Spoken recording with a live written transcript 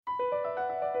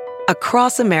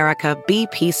Across America,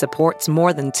 BP supports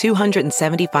more than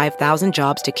 275,000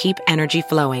 jobs to keep energy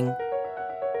flowing.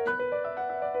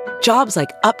 Jobs like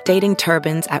updating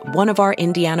turbines at one of our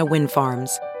Indiana wind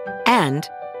farms and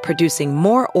producing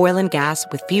more oil and gas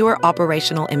with fewer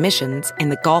operational emissions in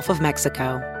the Gulf of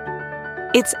Mexico.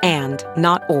 It's and,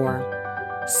 not or.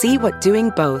 See what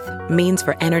doing both means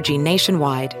for energy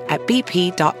nationwide at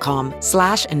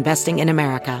bp.com/investing in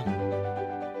America.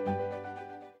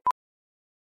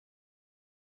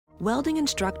 Welding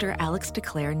instructor Alex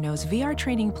DeClaire knows VR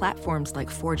training platforms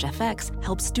like Forge FX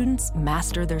help students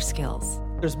master their skills.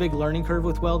 There's a big learning curve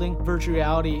with welding. Virtual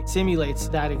reality simulates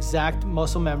that exact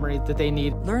muscle memory that they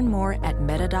need. Learn more at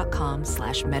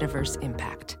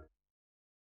meta.com/metaverseimpact.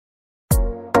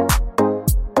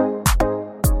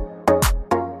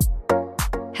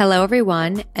 Hello,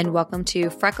 everyone, and welcome to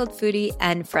Freckled Foodie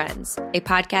and Friends, a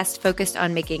podcast focused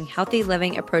on making healthy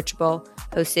living approachable,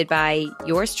 hosted by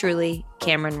yours truly,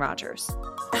 Cameron Rogers.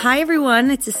 Hi,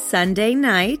 everyone. It's a Sunday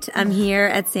night. I'm here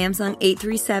at Samsung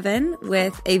 837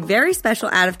 with a very special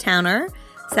out-of-towner,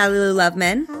 Sally Lou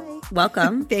Loveman. Hi.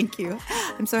 Welcome. Thank you.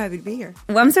 I'm so happy to be here.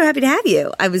 Well, I'm so happy to have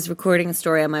you. I was recording a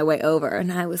story on my way over,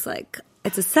 and I was like,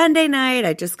 it's a Sunday night.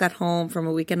 I just got home from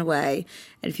a weekend away.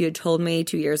 And if you had told me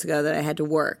 2 years ago that I had to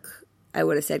work, I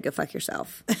would have said, go fuck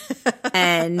yourself.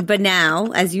 But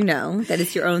now, as you know, that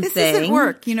it's your own this thing. This isn't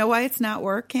work. You know why it's not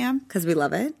work, Cam? Because we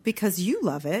love it. Because you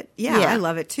love it. Yeah, I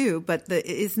love it too. But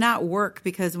it's not work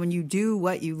because when you do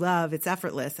what you love, it's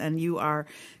effortless. And you are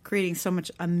creating so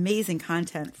much amazing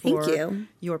content for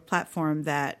your platform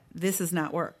that this is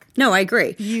not work. No, I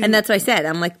agree. And that's what I said.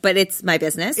 I'm like, but it's my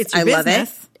business. It's your business. Love it.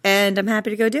 And I'm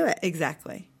happy to go do it.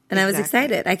 Exactly. And I was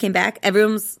excited. I came back.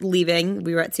 Everyone was leaving.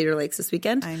 We were at Cedar Lakes this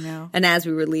weekend. I know. And as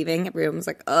we were leaving, everyone was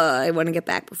like, I want to get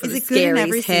back before the scaries hit. Is it good in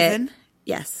every season?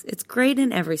 Yes. It's great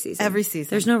in every season. Every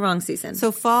season. There's no wrong season.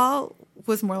 So fall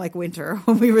was more like winter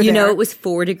when we were there. You know, it was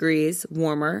 4 degrees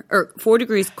warmer, or 4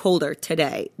 degrees colder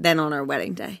today than on our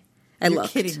wedding day. You're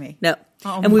looked. kidding me. No.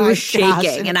 Oh and we were gosh,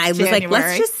 shaking. And I was like,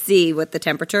 let's just see what the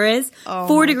temperature is.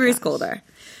 4 degrees colder.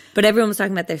 But everyone was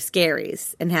talking about their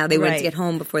scaries and how they wanted to get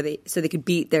home before so they could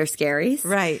beat their scaries.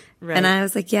 Right. And I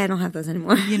was like, I don't have those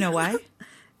anymore. You know why?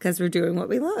 Because we're doing what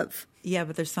we love. Yeah,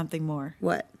 but there's something more.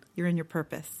 What? You're in your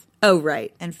purpose. Oh,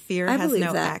 right. And fear has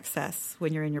no access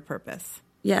when you're in your purpose.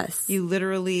 Yes. You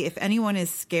literally, if anyone is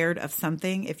scared of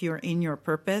something, if you're in your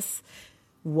purpose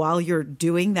while you're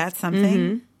doing that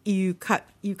something, you cut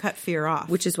fear off.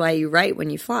 Which is why you write when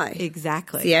you fly.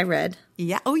 Exactly. See, I read.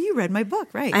 Yeah. Oh, you read my book,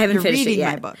 right? I haven't finished it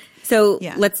yet. My book. So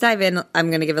let's dive in. I'm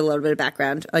going to give a little bit of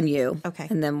background on you. Okay.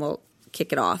 And then we'll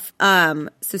kick it off. So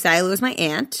Sally Lou is my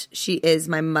aunt. She is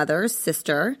my mother's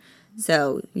sister.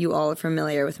 So you all are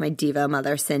familiar with my diva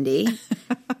mother, Cindy.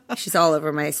 She's all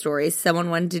over my stories.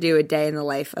 Someone wanted to do a day in the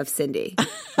life of Cindy,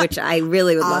 which I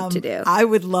really would love to do. I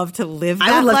would love to live that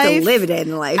life. I would love to live a day in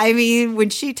the life. I mean, when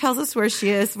she tells us where she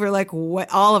is, we're like,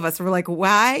 what? All of us, we're like,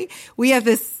 why? We have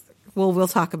this, well, we'll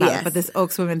talk about it, but this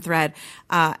Oaks Women thread,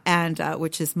 and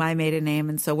which is my maiden name.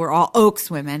 And so we're all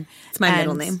Oaks women. It's my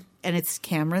middle name. And it's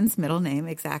Cameron's middle name,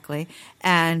 exactly.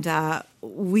 And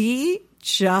we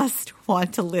just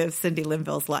want to live Cindy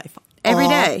Linville's life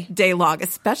every day long,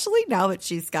 especially now that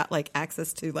she's got like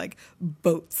access to like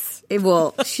boats.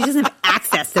 Well, she doesn't have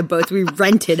access to boats. We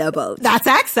rented a boat. That's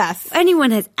access. Anyone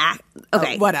has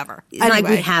okay, whatever. It's not like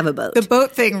we have a boat. The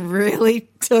boat thing really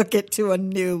took it to a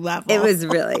new level. It was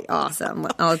really awesome.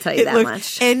 I'll tell you that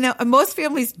much. And most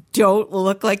families don't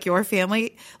look like your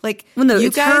family. Like, well, no, you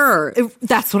it's guys, her.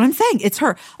 That's what I'm saying. It's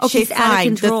her. Okay, she's fine. Out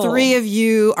of control. The three of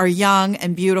you are young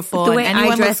and beautiful, the way and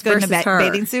anyone I dress looks good in a her.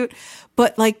 bathing suit.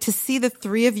 But like to see the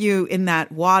three of you in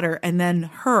that water and then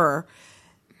her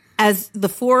as the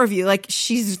four of you, like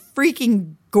she's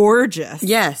freaking gorgeous.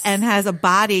 Yes. And has a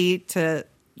body to,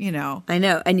 you know. I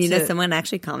know. And you know, someone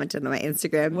actually commented on my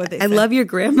Instagram, I love your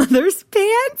grandmother's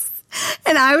pants.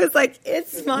 And I was like,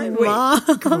 it's my mom.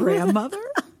 Grandmother?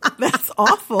 That's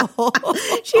awful.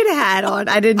 She had a hat on.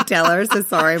 I didn't tell her. So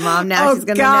sorry, Mom. Now she's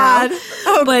going to know.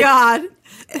 Oh, God.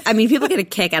 I mean, people get a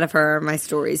kick out of her in my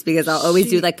stories because I'll always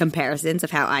do like comparisons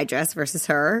of how I dress versus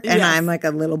her. And I'm like a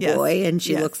little boy and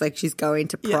she looks like she's going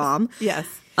to prom. Yes.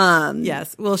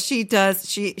 Yes. Well, she does.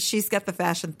 She's got the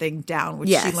fashion thing down, which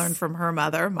she learned from her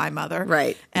mother, my mother.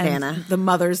 Right. And Anna. The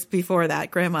mothers before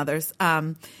that, grandmothers,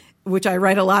 which I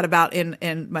write a lot about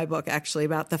in my book, actually,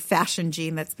 about the fashion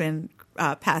gene that's been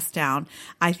passed down.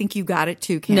 I think you got it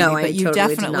too, Cami. No, I but you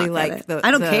totally definitely did not get like it.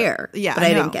 I don't care. Yeah, but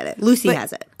I didn't get it. Lucy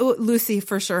has it. Lucy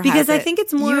for sure because has it. I think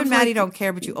it's more you of and Maddie like, don't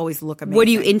care, but you always look amazing. What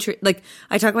do you like?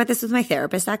 I talk about this with my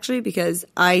therapist actually because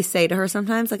I say to her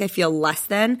sometimes like I feel less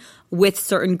than with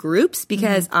certain groups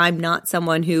because I'm not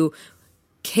someone who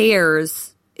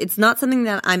cares. It's not something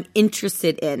that I'm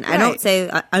interested in. Right. I don't say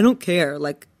I don't care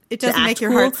like. It doesn't make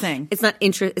your heart sing. It's not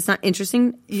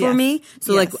interesting for me.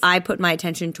 So like I put my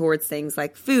attention towards things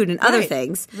like food and other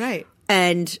things. Right.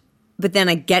 But then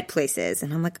I get places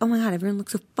and I'm like, oh my God, everyone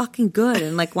looks so fucking good.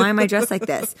 And like, why am I dressed like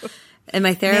this? And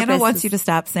my therapist Nana wants you to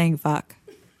stop saying fuck.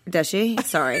 Does she?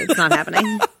 Sorry, it's not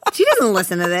happening. She doesn't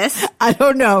listen to this. I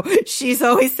don't know. She's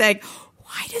always saying,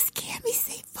 why does Cami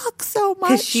say fuck so much?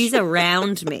 Because she's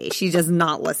around me. She does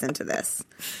not listen to this.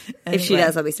 Anyway. If she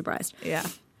does, I'll be surprised. Yeah.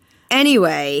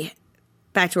 Anyway,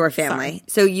 back to our family. Sorry.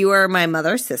 So you are my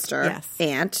mother's sister,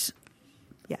 aunt,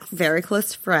 very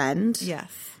close friend,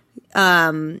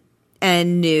 and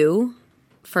new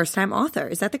first-time author.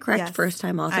 Is that the correct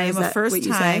first-time author? I am a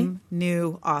first-time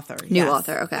new author. New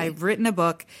author, okay. I've written a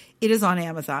book. It is on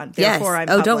Amazon. Therefore, I'm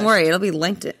published. Don't worry. It'll be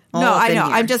linked. No, I know.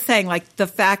 I'm just saying, like, the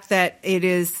fact that it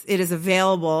is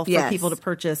available for people to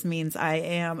purchase means I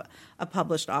am a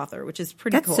published author, which is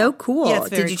pretty cool. That's so cool. Yeah,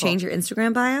 did you change your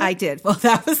Instagram bio? I did. Well,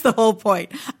 that was the whole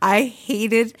point. I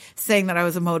hated saying that I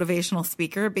was a motivational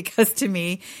speaker because to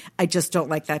me, I just don't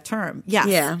like that term. Yes.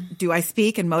 Yeah. Do I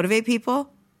speak and motivate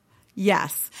people?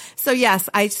 Yes. So yes,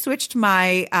 I switched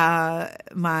my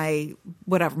my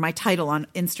title on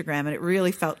Instagram, and it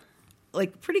really felt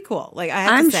like pretty cool. Like I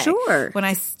have to say, sure. When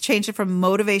I changed it from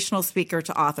motivational speaker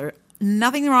to author,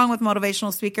 nothing wrong with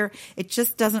motivational speaker. It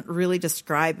just doesn't really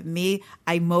describe me.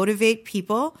 I motivate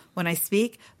people when I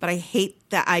speak, but I hate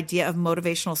the idea of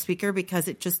motivational speaker because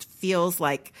it just feels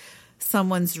like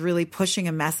someone's really pushing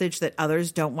a message that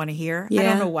others don't want to hear. Yeah. I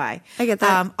don't know why. I get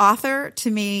that. Author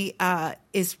to me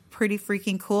is pretty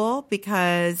freaking cool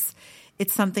because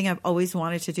it's something I've always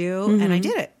wanted to do, and I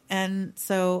did it. And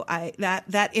so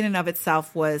that in and of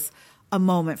itself was a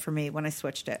moment for me when I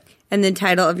switched it. And the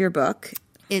title of your book?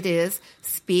 It is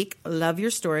Speak, Love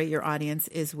Your Story, Your Audience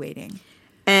is Waiting.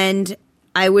 And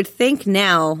I would think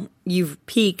now you've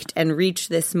peaked and reached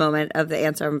this moment of the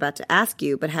answer I'm about to ask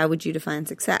you, but how would you define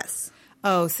success?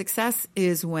 Oh, success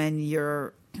is when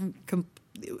you're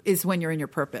in your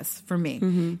purpose, for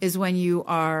me, is when you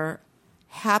are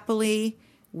happily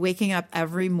waking up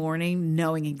every morning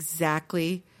knowing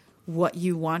exactly what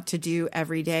you want to do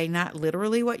every day, not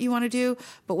literally what you want to do,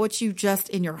 but what you just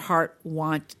in your heart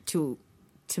want to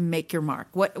make your mark.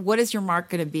 What is your mark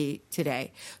going to be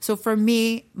today? So for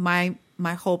me, my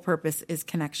whole purpose is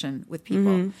connection with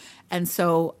people. And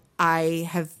so I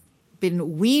have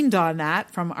been weaned on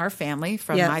that from our family,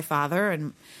 from my father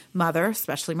and mother,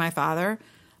 especially my father,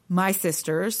 my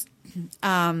sisters.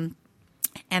 And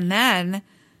then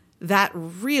that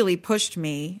really pushed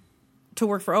me to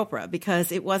work for Oprah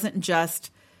because it wasn't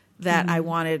just that I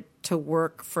wanted to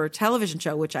work for a television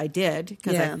show, which I did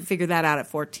because I figured that out at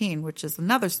 14, which is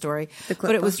another story.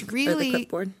 But it was really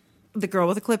the girl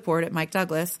with a clipboard at Mike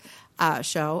Douglas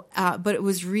show. But it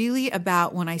was really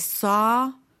about when I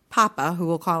saw Papa, who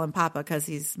we'll call him Papa because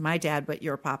he's my dad, but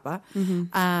your Papa,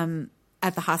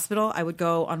 at the hospital. I would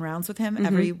go on rounds with him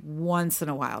every once in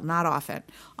a while, not often,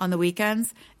 on the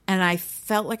weekends. And I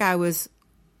felt like I was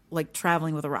like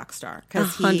traveling with a rock star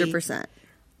because 100%.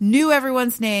 Knew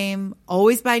everyone's name,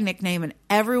 always by nickname, and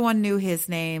everyone knew his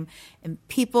name. And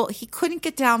he couldn't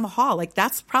get down the hall. Like,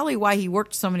 that's probably why he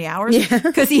worked so many hours,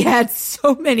 because he had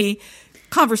so many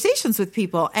conversations with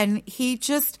people. And he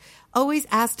just always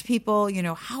asked people,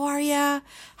 how are you?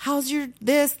 How's your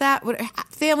this, that, what,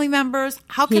 family members?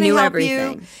 How can I help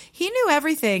you? He knew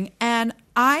everything. And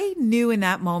I knew in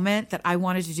that moment that I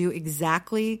wanted to do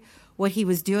exactly what he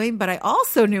was doing, but I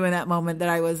also knew in that moment that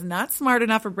I was not smart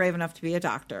enough or brave enough to be a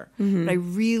doctor. But I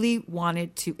really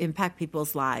wanted to impact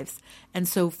people's lives. And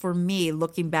so for me,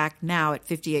 looking back now at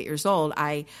 58 years old,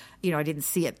 I didn't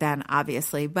see it then,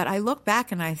 obviously, but I look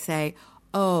back and I say,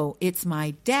 oh, it's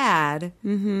my dad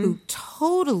who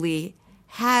totally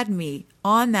had me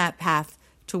on that path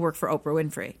to work for Oprah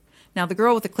Winfrey. Now, the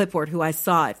girl with the clipboard who I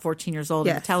saw at 14 years old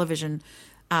in the television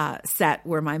set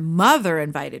where my mother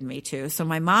invited me to. So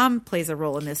my mom plays a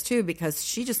role in this too because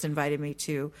she just invited me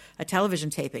to a television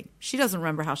taping. She doesn't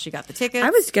remember how she got the tickets. I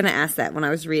was going to ask that when I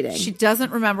was reading. She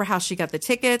doesn't remember how she got the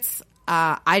tickets.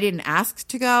 I didn't ask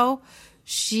to go.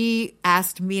 She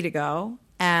asked me to go,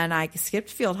 and I skipped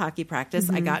field hockey practice.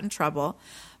 I got in trouble.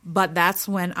 But that's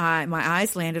when my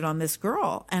eyes landed on this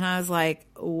girl. And I was like,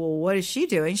 well, what is she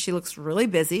doing? She looks really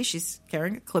busy. She's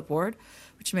carrying a clipboard.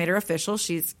 which made her official.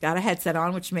 She's got a headset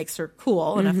on, which makes her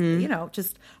cool. And,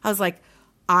 I was like,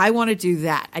 I want to do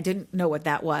that. I didn't know what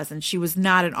that was. And she was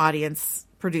not an audience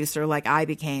producer like I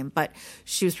became, but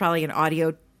she was probably an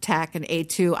audio tech, an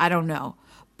A2. I don't know.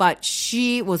 But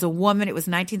she was a woman. It was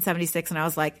 1976. And I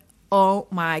was like, oh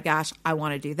my gosh, I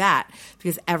want to do that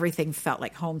because everything felt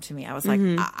like home to me. I was like,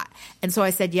 and so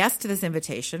I said yes to this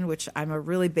invitation, which I'm a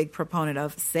really big proponent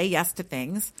of. Say yes to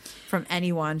things from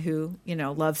anyone who,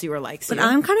 loves you or likes you. But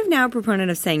I'm kind of now a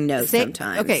proponent of saying no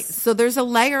sometimes. Okay, so there's a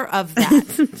layer of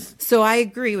that. So I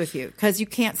agree with you because you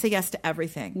can't say yes to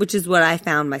everything. Which is what I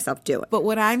found myself doing. But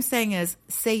what I'm saying is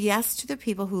say yes to the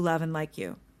people who love and like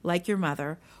you, like your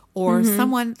mother, or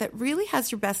someone that really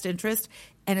has your best interest,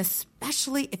 and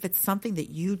especially if it's something that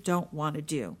you don't want to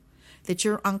do, that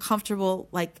you're uncomfortable,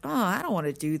 like, oh, I don't want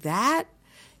to do that.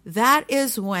 That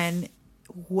is when,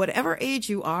 whatever age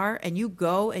you are, and you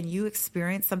go and you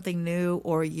experience something new,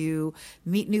 or you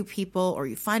meet new people, or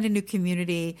you find a new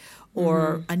community,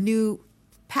 or a new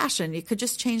passion. It could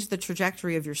just change the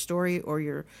trajectory of your story or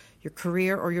your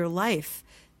career or your life.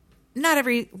 Not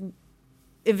every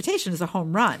invitation is a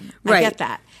home run. Right. I get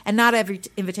that. And not every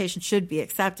invitation should be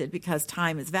accepted because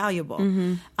time is valuable.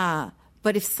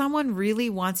 But if someone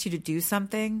really wants you to do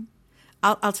something,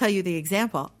 I'll tell you the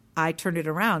example. I turned it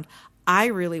around. I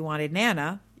really wanted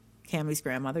Nana, Cammie's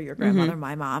grandmother, your grandmother,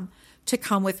 my mom, to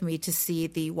come with me to see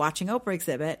the Watching Oprah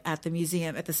exhibit at the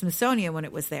museum, at the Smithsonian when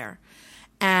it was there.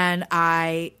 And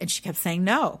she kept saying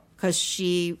no because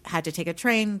she had to take a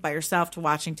train by herself to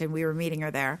Washington. We were meeting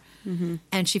her there.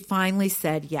 And she finally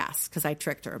said yes because I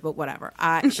tricked her, but whatever.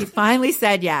 She finally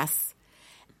said yes.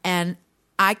 And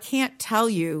I can't tell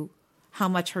you how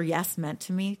much her yes meant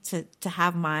to me to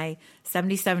have my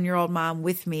 77-year-old mom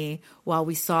with me while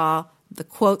we saw the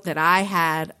quote that I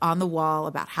had on the wall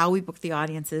about how we booked the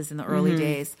audiences in the early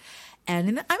days. And I'm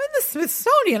in the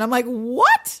Smithsonian. I'm like,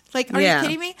 what? Like, are you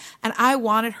kidding me? And I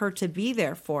wanted her to be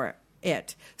there for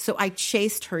it. So I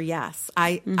chased her yes.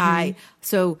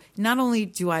 So not only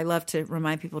do I love to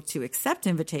remind people to accept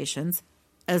invitations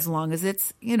as long as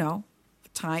it's,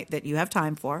 time that you have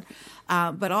time for,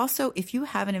 but also if you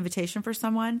have an invitation for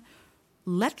someone,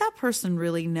 let that person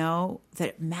really know that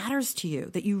it matters to you,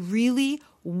 that you really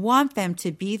want them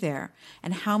to be there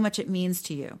and how much it means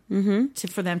to you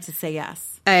for them to say yes.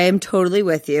 I am totally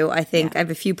with you. I think I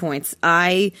have a few points.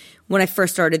 When I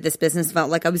first started this business, felt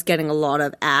like I was getting a lot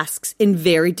of asks in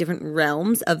very different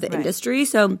realms of the industry.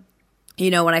 So,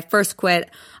 when I first quit,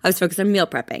 I was focused on meal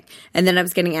prepping. And then I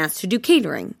was getting asked to do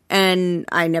catering. And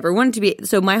I never wanted to be.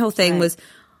 So my whole thing was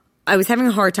I was having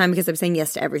a hard time because I was saying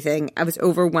yes to everything. I was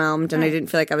overwhelmed and I didn't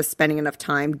feel like I was spending enough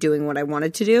time doing what I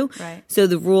wanted to do. So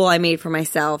the rule I made for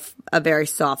myself, a very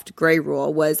soft gray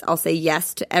rule, was I'll say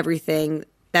yes to everything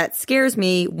that scares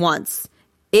me once.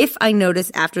 If I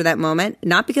notice after that moment,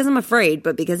 not because I'm afraid,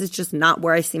 but because it's just not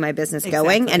where I see my business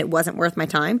going and it wasn't worth my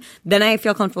time, then I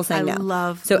feel comfortable saying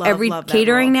no. Every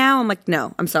catering now, I'm like,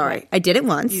 no, I'm sorry. I did it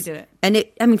once. You did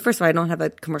it. And first of all, I don't have a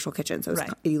commercial kitchen, so it's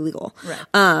illegal.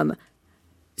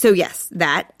 So yes,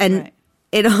 that. And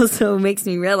it also makes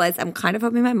me realize I'm kind of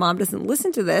hoping my mom doesn't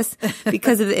listen to this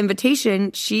because of the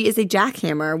invitation. She is a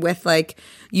jackhammer with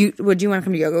would you want to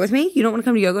come to yoga with me? You don't want to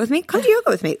come to yoga with me? Come to yoga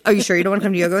with me. Are you sure you don't want to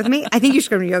come to yoga with me? I think you should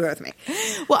come to yoga with me.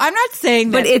 Well, I'm not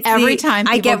saying that it's every time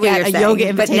people get a yoga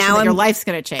invitation that your life's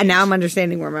going to change. And now I'm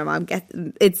understanding where my mom gets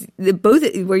it's both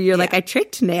where you're like, I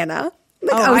tricked Nana.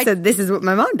 I said, this is what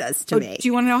my mom does to me. Do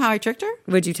you want to know how I tricked her?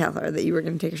 Would you tell her that you were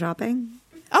going to take her shopping?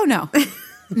 Oh, no.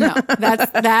 No,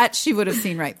 that she would have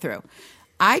seen right through.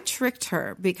 I tricked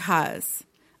her because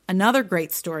another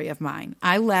great story of mine,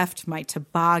 I left my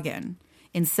toboggan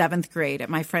in 7th grade at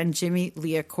my friend Jimmy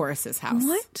Leah Corris's house.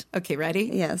 What? Okay, ready?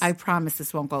 Yes. I promise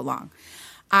this won't go long.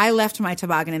 I left my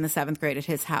toboggan in the 7th grade at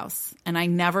his house, and I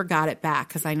never got it back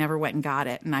because I never went and got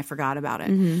it, and I forgot about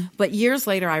it. But years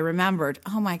later, I remembered,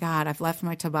 oh, my God, I've left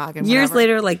my toboggan. Years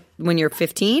later, like when you're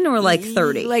 15 or like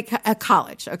 30? Like at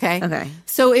college, okay? Okay.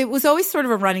 So it was always sort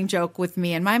of a running joke with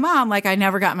me and my mom, like I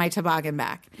never got my toboggan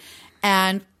back.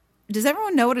 And does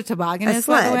everyone know what a toboggan is,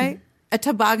 sled. by the way? A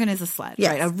toboggan is a sled,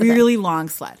 yes, right? A really long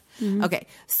sled. Okay,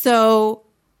 so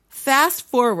fast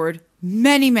forward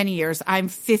many, many years. I'm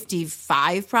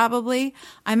 55 probably.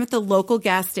 I'm at the local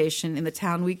gas station in the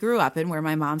town we grew up in where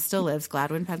my mom still lives,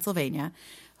 Gladwin, Pennsylvania.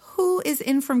 Who is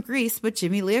in from Greece but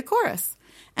Jimmy Leah Corris?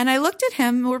 And I looked at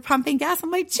him, we're pumping gas. I'm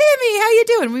like, Jimmy, how you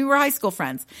doing? We were high school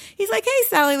friends. He's like, hey,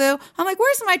 Sally Lou. I'm like,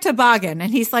 where's my toboggan?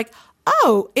 And he's like,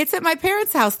 oh, it's at my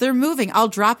parents' house. They're moving. I'll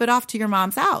drop it off to your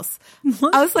mom's house.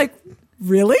 What? I was like,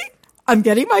 really? I'm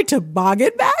getting my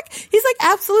toboggan back? He's like,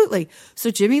 absolutely. So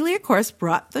Jimmy Leah Corris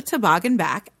brought the toboggan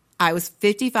back. I was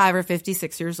 55 or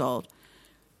 56 years old.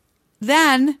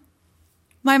 Then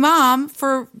my mom,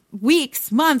 for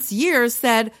weeks, months, years,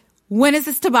 said, when is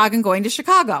this toboggan going to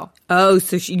Chicago? Oh,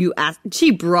 so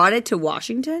she brought it to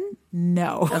Washington?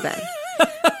 No. Okay.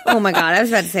 Oh my God. I was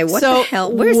about to say, what the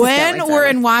hell? Where's when we're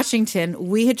in Washington,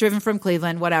 we had driven from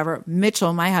Cleveland, whatever.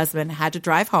 Mitchell, my husband, had to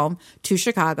drive home to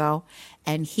Chicago.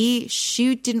 And she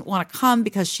didn't want to come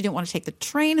because she didn't want to take the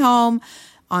train home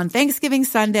on Thanksgiving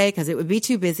Sunday because it would be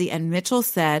too busy. And Mitchell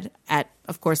said,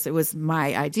 of course, it was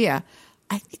my idea.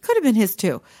 It could have been his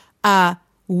too.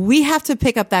 We have to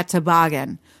pick up that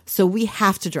toboggan. So we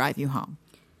have to drive you home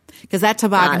because that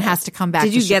toboggan has to come back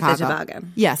to Chicago. Did you get the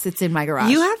toboggan? Yes, it's in my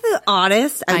garage. You have the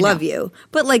oddest. I love you.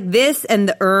 But like this and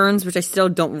the urns, which I still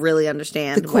don't really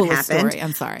understand what happened. Story.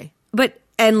 I'm sorry.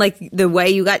 And like the way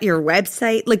you got your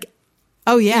website, like,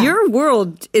 oh yeah, your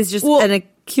world is just an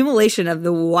accumulation of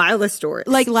the wildest stories.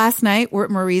 Like last night, we're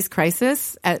at Marie's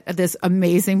Crisis at this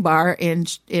amazing bar in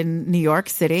New York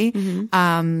City.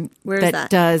 Mm-hmm. Where is that?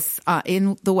 Does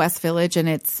in the West Village, and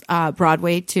it's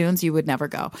Broadway tunes. You would never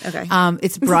go. Okay,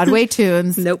 it's Broadway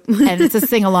tunes. Nope, and it's a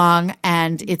sing along,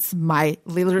 and it's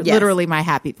literally my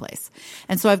happy place.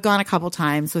 And so I've gone a couple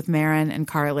times with Marin and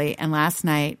Carly. And last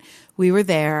night we were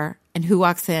there, and who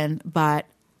walks in but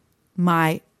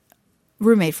my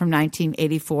roommate from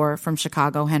 1984 from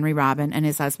Chicago, Henry Robin, and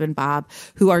his husband, Bob,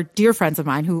 who are dear friends of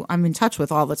mine who I'm in touch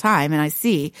with all the time and I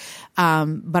see.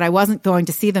 But I wasn't going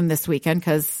to see them this weekend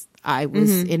because I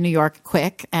was in New York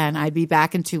quick and I'd be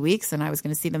back in 2 weeks and I was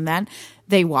going to see them then.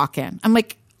 They walk in. I'm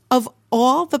like, of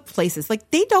all the places, like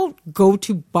they don't go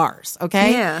to bars,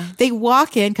 okay? Yeah. They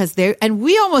walk in because and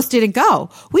we almost didn't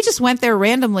go. We just went there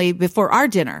randomly before our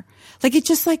dinner. Like it's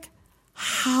just like,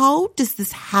 how does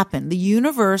this happen? The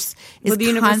universe is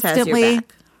constantly has your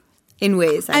back in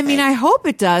ways. I mean, I hope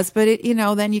it does, but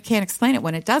then you can't explain it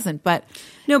when it doesn't. But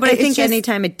no, but I think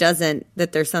anytime it doesn't,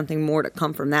 that there's something more to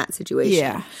come from that situation.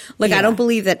 Yeah, I don't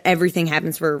believe that everything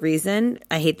happens for a reason.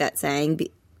 I hate that saying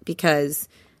because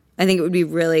I think it would be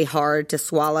really hard to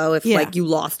swallow if like you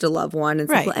lost a loved one and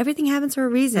said, well, everything happens for a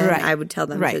reason. Right. I would tell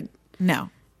them to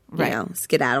no. Right.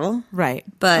 Skedaddle. Right.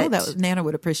 But Nana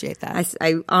would appreciate that.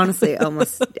 I honestly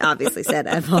almost obviously said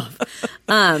I'm off.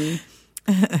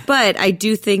 But I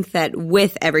do think that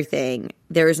with everything,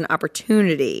 there is an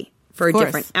opportunity for a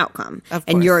different outcome.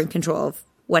 And you're in control of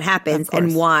what happens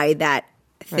and why that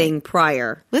thing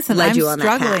prior led you on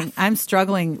that path. I'm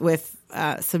struggling with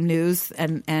some news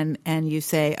and you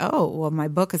say, oh, well, my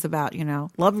book is about,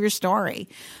 love your story.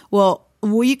 Well,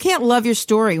 you can't love your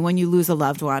story when you lose a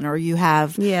loved one or you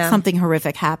have something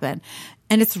horrific happen.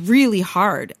 And it's really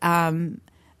hard.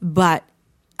 But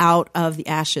out of the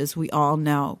ashes, we all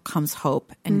know, comes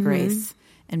hope and grace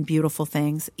and beautiful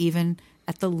things. Even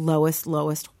at the lowest,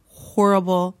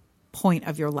 horrible point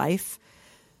of your life,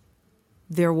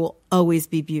 there will always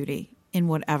be beauty in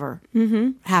whatever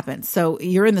happens. So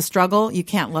you're in the struggle. You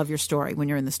can't love your story when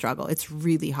you're in the struggle. It's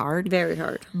really hard. Very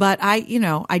hard. But I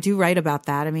do write about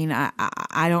that. I mean,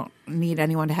 I don't need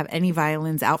anyone to have any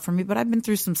violins out for me, but I've been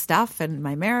through some stuff and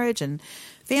my marriage and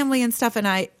family and stuff. And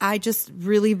I just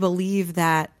really believe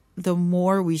that the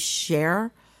more we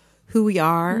share who we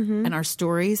are and our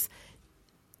stories,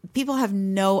 people have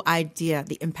no idea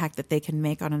the impact that they can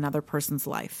make on another person's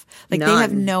life. Like they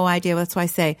have no idea. That's why I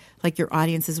say, like, your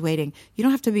audience is waiting. You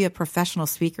don't have to be a professional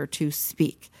speaker to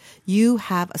speak. You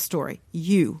have a story.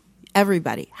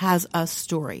 Everybody has a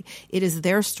story. It is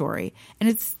their story and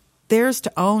it's theirs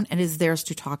to own and is theirs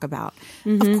to talk about.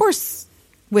 Of course,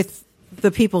 with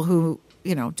the people who,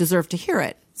 deserve to hear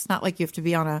it. It's not like you have to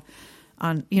be on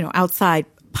outside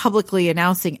publicly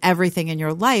announcing everything in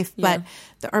your life, but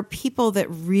there are people that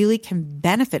really can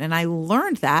benefit. And I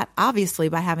learned that obviously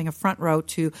by having a front row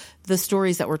to the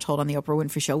stories that were told on the Oprah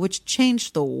Winfrey Show, which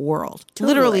changed the world,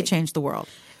 literally changed the world.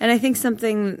 And I think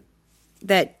something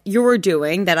that you're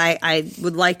doing that I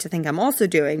would like to think I'm also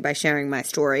doing by sharing my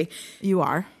story. You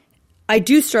are. I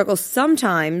do struggle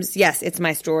sometimes. Yes, it's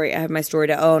my story. I have my story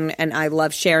to own, and I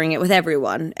love sharing it with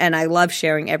everyone. And I love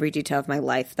sharing every detail of my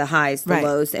life, the highs, the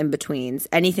lows, the in-betweens.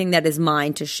 Anything that is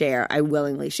mine to share, I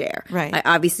willingly share. Right. I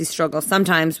obviously struggle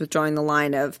sometimes with drawing the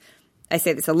line of, I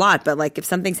say this a lot, but like if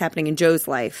something's happening in Joe's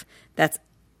life, that's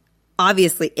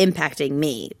obviously impacting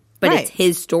me. But it's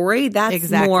his story, that's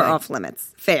more off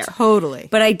limits. Fair. Totally.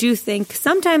 But I do think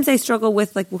sometimes I struggle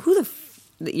with like, well, who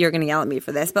you're going to yell at me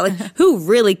for this, but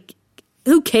like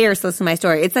who cares to listen to my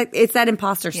story? It's like that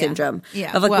imposter syndrome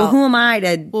of like, well, who am I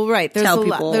to tell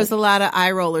people? There's a lot of eye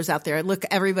rollers out there. Look,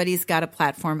 everybody's got a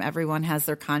platform. Everyone has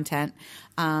their content.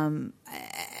 Not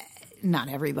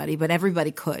everybody, but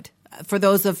everybody could. for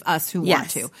those of us who want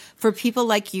to. For people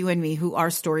like you and me who are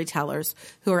storytellers,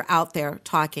 who are out there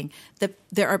talking,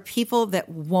 there are people that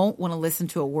won't want to listen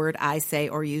to a word I say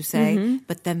or you say,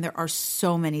 but then there are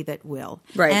so many that will.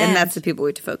 Right, and that's the people we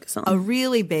have to focus on. A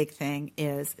really big thing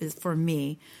is for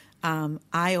me,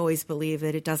 I always believe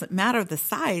that it doesn't matter the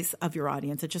size of your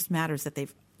audience. It just matters that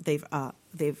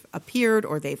they've appeared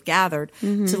or they've gathered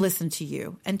to listen to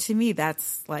you. And to me,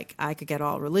 that's like, I could get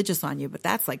all religious on you, but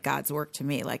that's like God's work to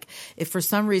me. Like if for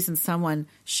some reason someone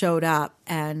showed up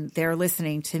and they're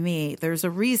listening to me, there's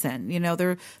a reason. You know,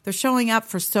 they're showing up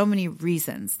for so many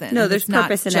reasons. No, there's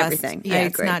purpose in everything. Yeah,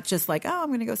 it's not just like, oh, I'm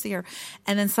going to go see her,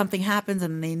 and then something happens,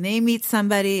 and then they meet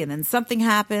somebody, and then something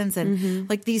happens, and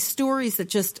like these stories that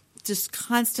just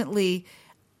constantly.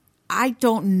 I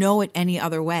don't know it any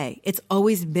other way. It's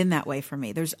always been that way for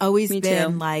me. There's always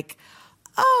been like,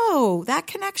 oh, that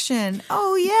connection.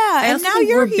 Oh, yeah. And now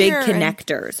you're here. We're big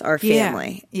connectors, our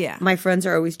family. Yeah. My friends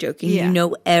are always joking. You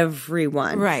know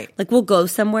everyone. Right. Like we'll go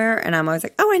somewhere and I'm always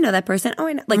like, oh, I know that person. Oh,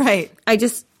 I know. Like, right.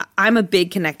 I'm a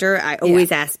big connector. I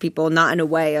always ask people, not in a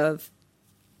way of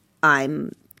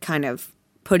I'm kind of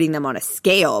putting them on a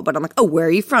scale, but I'm like, oh, where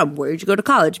are you from? Where did you go to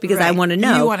college? Because I want to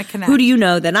know. You want to connect. Who do you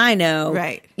know that I know?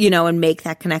 Right. You know, and make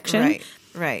that connection.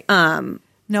 Right. No,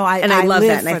 I love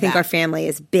that, and I think our family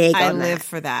is big on that. I live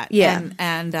for that. Yeah.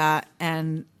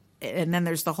 And then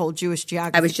there's the whole Jewish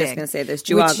geography. I was just going to say there's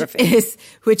geography.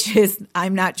 Which is,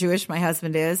 I'm not Jewish. My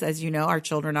husband is, as you know, our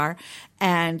children are.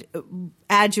 And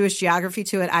add Jewish geography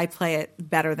to it, I play it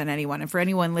better than anyone. And for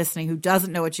anyone listening who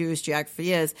doesn't know what Jewish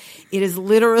geography is, it is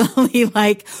literally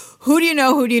like, who do you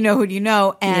know, who do you know, who do you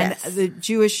know? And the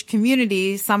Jewish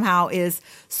community somehow is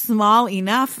small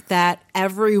enough that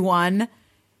everyone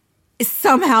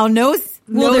somehow knows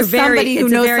somebody who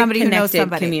knows somebody who knows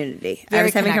somebody. Community. I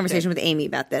was having a conversation with Amy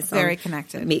about this. Very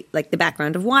connected. Like the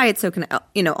background of why it's so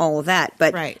all of that.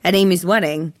 But at Amy's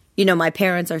wedding, my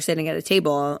parents are sitting at a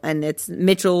table and it's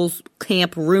Mitchell's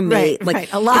camp roommate.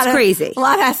 It's crazy. A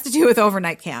lot has to do with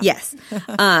overnight camp. Yes.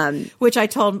 Which I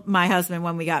told my husband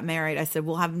when we got married. I said,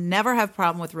 we'll never have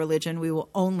problem with religion. We will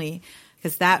only,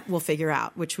 because that we'll figure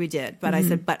out, which we did. But I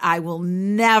said, but I will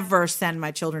never send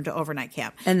my children to overnight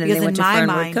camp. And then they went to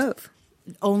Fernwood Cove.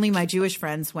 Only my Jewish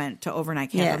friends went to overnight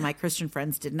camp and my Christian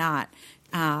friends did not.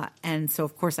 And so,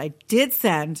 of course, I did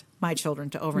send my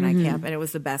children to overnight camp, and it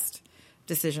was the best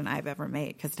decision I've ever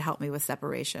made because it helped me with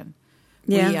separation.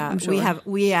 Yeah, I'm sure.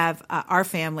 We have our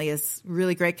family is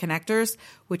really great connectors,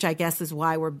 which I guess is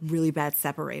why we're really bad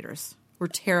separators. We're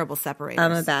terrible separators.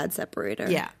 I'm a bad separator.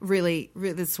 Yeah, really,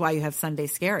 that's why you have Sunday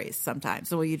scaries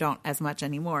sometimes. Well, you don't as much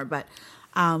anymore, but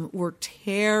we're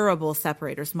terrible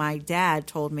separators. My dad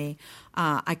told me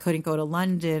I couldn't go to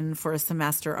London for a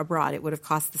semester abroad. It would have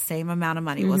cost the same amount of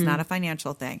money. It was not a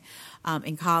financial thing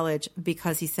in college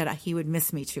because he said he would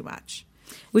miss me too much.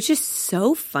 Which is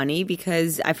so funny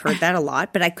because I've heard that a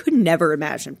lot, but I could never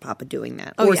imagine Papa doing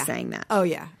that saying that. Oh,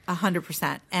 yeah,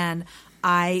 100%. And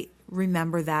I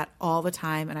remember that all the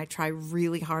time, and I try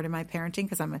really hard in my parenting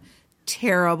because I'm a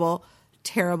terrible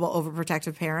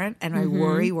overprotective parent, and I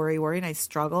worry, and I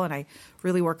struggle, and I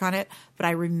really work on it. But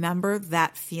I remember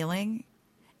that feeling,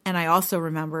 and I also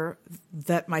remember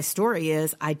that my story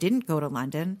is I didn't go to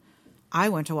London. I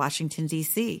went to Washington,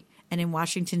 D.C., and in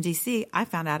Washington, D.C., I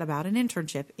found out about an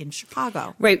internship in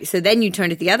Chicago. Right. So then you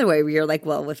turned it the other way where you're like,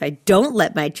 well, if I don't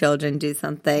let my children do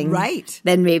something,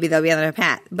 then maybe they'll be on their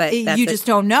path. But you just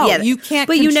don't know. Yeah, you can't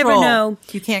control. You never know.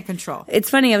 You can't control. It's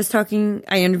funny.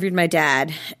 I interviewed my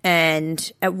dad,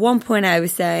 and at one point I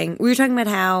was saying, we were talking about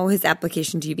how his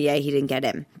application to UVA, he didn't get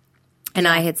in. And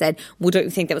I had said, well, don't you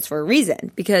think that was for a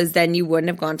reason? Because then you wouldn't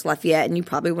have gone to Lafayette and you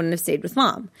probably wouldn't have stayed with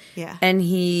Mom. Yeah. And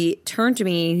he turned to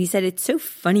me and he said, it's so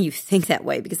funny you think that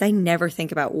way because I never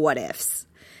think about what ifs.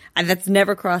 And that's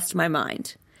never crossed my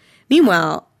mind.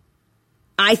 Meanwhile,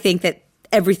 I think that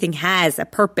everything has a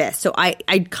purpose. So I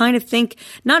kind of think,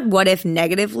 not what if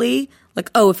negatively, like,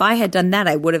 oh, if I had done that,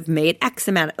 I would have made X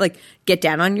amount. Like, get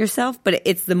down on yourself. But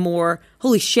it's the more,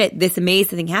 holy shit, this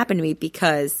amazing thing happened to me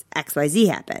because XYZ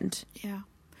happened. Yeah.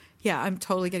 Yeah, I'm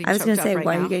totally getting choked up. I was going to say,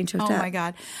 why now. Are you getting choked up? Oh, my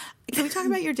God. Can we talk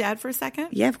about your dad for a second?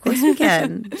 Yeah, of course we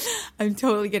can. I'm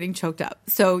totally getting choked up.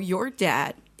 So your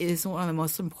dad is one of the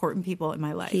most important people in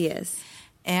my life. He is.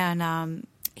 And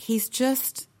he's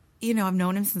just, I've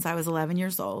known him since I was 11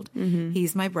 years old. Mm-hmm.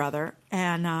 He's my brother.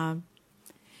 And,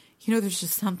 there's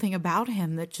just something about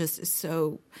him that just is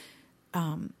so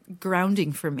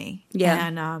grounding for me. Yeah.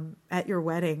 And at your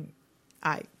wedding,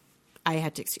 I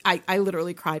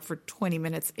literally cried for 20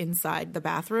 minutes inside the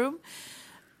bathroom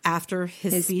after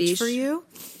his speech for you.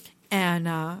 And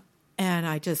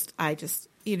I just,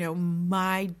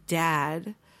 my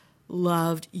dad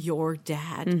loved your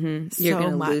dad You're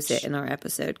going to much. lose it in our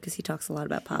episode because he talks a lot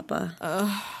about Papa.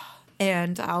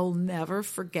 And I'll never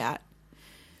forget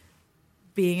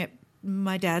being at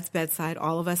my dad's bedside,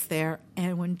 all of us there,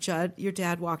 and when Judd, your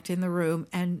dad, walked in the room,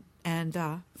 and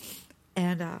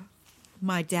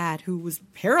my dad, who was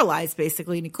paralyzed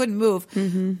basically and he couldn't move,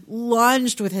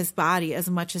 lunged with his body as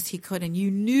much as he could, and you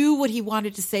knew what he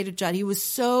wanted to say to Judd. He was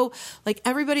so like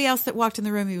everybody else that walked in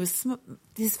the room.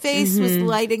 His face was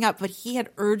lighting up, but he had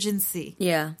urgency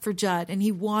for Judd, and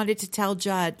he wanted to tell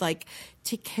Judd, like,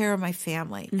 take care of my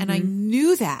family, and I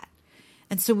knew that,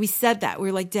 and so we said that. We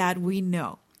were like, Dad, we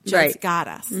know Judd's got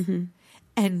us,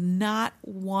 and not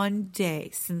one day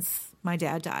since my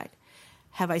dad died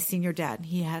have I seen your dad, and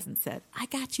he hasn't said, I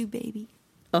got you, baby.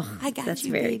 Oh, I got that's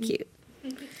you, very baby. cute.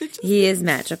 He is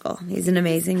magical. He's an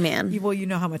amazing man. Well, you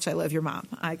know how much I love your mom.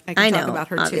 I can I talk know, about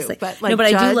her obviously. too. But No, but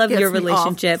I do Judd love gets your me all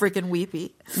relationship freaking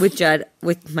weepy. with Judd,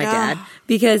 with my dad,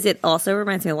 because it also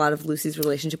reminds me a lot of Lucy's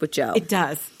relationship with Joe. It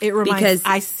does. It reminds because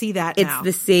I see that it's now.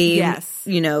 the same. Yes.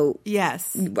 You know.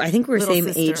 Yes. I think we're Little same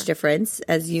sister. age difference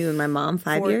as you and my mom,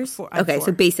 5 years. I'm okay, 4.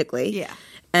 so basically, Yeah.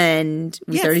 And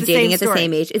we Yeah, started it's the dating same at the story.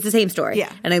 same age. It's the same story.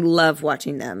 Yeah. And I love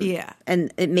watching them. Yeah.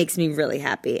 And it makes me really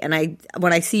happy. And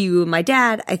when I see you and my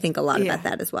dad, I think a lot about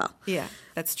that as well. Yeah,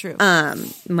 that's true.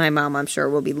 My mom, I'm sure,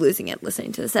 will be losing it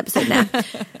listening to this episode now.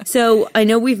 So I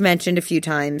know we've mentioned a few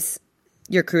times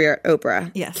your career at Oprah.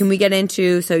 Yes. Can we get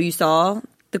into, so you saw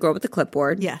The Girl with the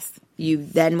Clipboard. Yes. You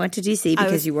then went to D.C.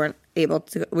 because you weren't able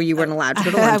to, well, you weren't allowed to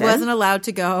go to I London. wasn't allowed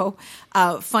to go.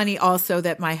 Funny also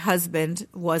that my husband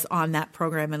was on that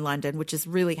program in London, which is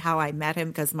really how I met him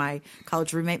because my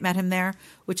college roommate met him there,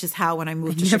 which is how when I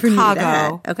moved to never knew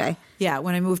Chicago. that. Okay. Yeah,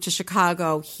 when I moved to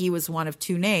Chicago, he was one of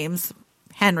two names.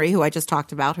 Henry, who I just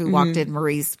talked about, who walked in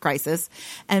Marie's Crisis,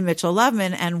 and Mitchell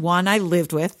Loveman, and one I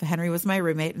lived with. Henry was my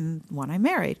roommate, and one I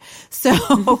married.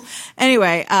 So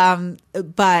anyway,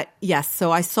 but yes,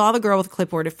 so I saw The Girl with a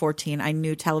Clipboard at 14. I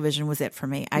knew television was it for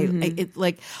me.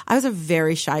 I was a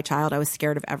very shy child. I was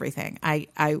scared of everything.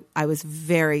 I was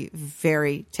very,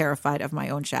 very terrified of my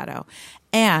own shadow.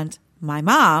 And my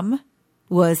mom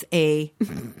is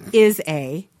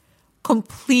a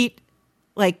complete,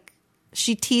 like,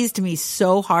 she teased me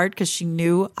so hard because she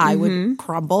knew I would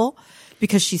crumble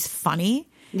because she's funny.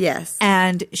 Yes.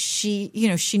 And she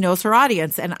knows her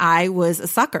audience, and I was a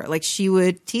sucker. Like, she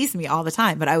would tease me all the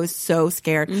time, but I was so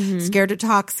scared, scared to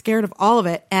talk, scared of all of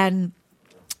it. And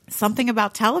something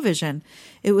about television,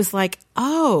 it was like,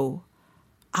 oh,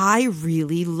 I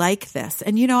really like this.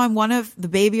 And, I'm one of the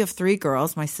baby of 3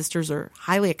 girls. My sisters are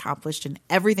highly accomplished in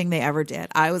everything they ever did.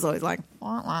 I was always like,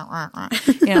 wah, wah, wah,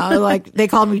 wah. Like they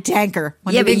called me Tanker.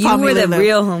 When Yeah, they but didn't call you me were the Lulu.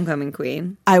 real homecoming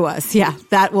queen. I was. Yeah,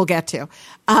 that we'll get to.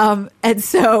 And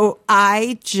so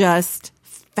I just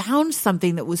found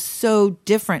something that was so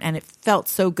different, and it felt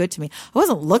so good to me. I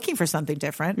wasn't looking for something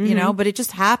different, but it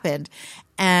just happened.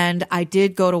 And I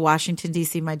did go to Washington,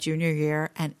 D.C. my junior year.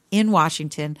 And in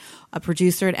Washington, a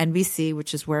producer at NBC,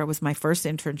 which is where it was my first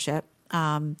internship,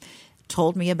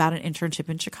 told me about an internship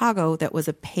in Chicago that was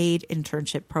a paid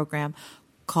internship program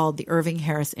called the Irving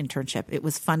Harris Internship. It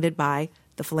was funded by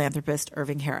the philanthropist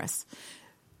Irving Harris,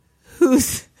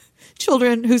 whose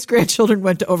grandchildren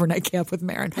went to overnight camp with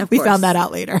Marin. We found that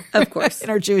out later. Of course.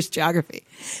 In our Jewish geography.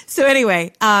 So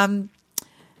anyway,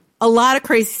 a lot of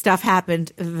crazy stuff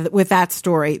happened with that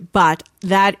story, but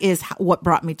that is what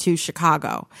brought me to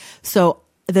Chicago. So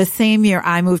the same year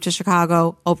I moved to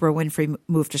Chicago, Oprah Winfrey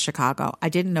moved to Chicago. I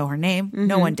didn't know her name.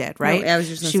 No one did, right? No, I was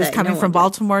just gonna she was say, coming no from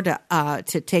one did. Baltimore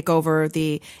to take over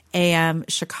the AM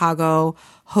Chicago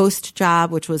host job,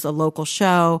 which was a local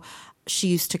show. She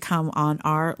used to come on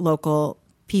our local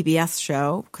PBS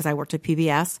show because I worked at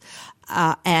PBS.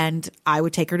 And I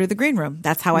would take her to the green room.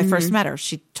 That's how I first met her.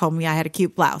 She told me I had a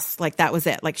cute blouse. Like, that was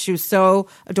it. Like, she was so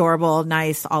adorable,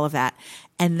 nice, all of that.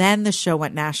 And then the show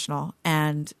went national,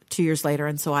 and 2 years later.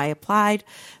 And so I applied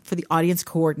for the audience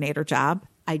coordinator job.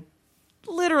 I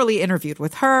literally interviewed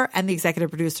with her and the executive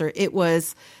producer. It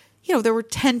was, there were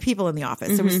 10 people in the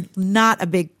office. It was not a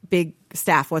big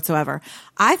staff whatsoever.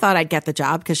 I thought I'd get the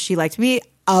job because she liked me.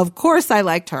 Of course I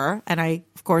liked her. And I,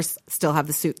 of course, still have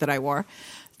the suit that I wore.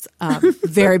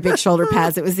 Very big shoulder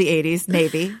pads. It was the 80s,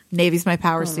 navy. Navy's my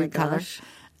power suit color.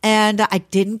 And I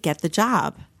didn't get the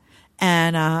job.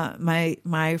 And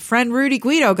my friend Rudy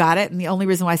Guido got it. And the only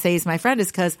reason why I say he's my friend is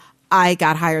because I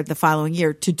got hired the following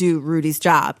year to do Rudy's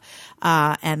job.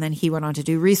 And then he went on to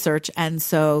do research. And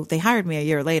so they hired me a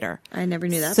year later. I never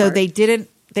knew that So part. they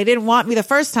didn't want me the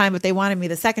first time, but they wanted me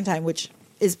the second time, which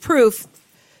is proof,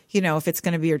 if it's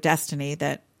going to be your destiny,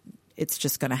 that it's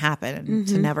just going to happen, and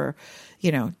to never,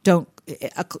 don't,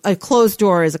 a closed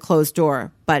door is a closed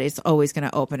door, but it's always going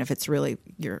to open if it's really,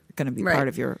 you're going to be part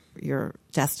of your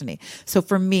destiny. So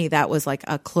for me, that was like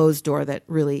a closed door that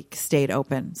really stayed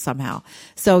open somehow.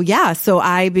 So so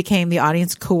I became the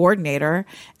audience coordinator,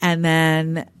 and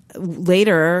then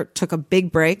later took a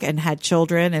big break and had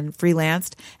children and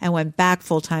freelanced, and went back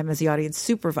full time as the audience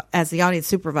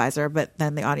supervisor, but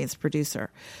then the audience producer.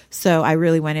 So I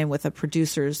really went in with a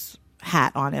producer's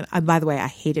hat on it. And by the way, I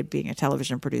hated being a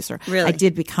television producer. Really? I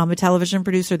did become a television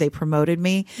producer. They promoted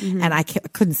me, and I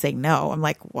couldn't say no. I'm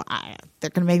like, why? They're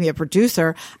going to make me a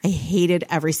producer. I hated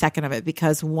every second of it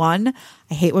because, one,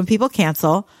 I hate when people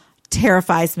cancel.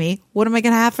 Terrifies me. What am I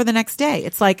going to have for the next day?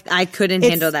 It's like I couldn't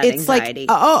handle that anxiety. Like,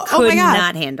 oh my God.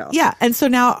 Not handle. Yeah. And so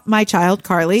now my child,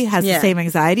 Carly, has the same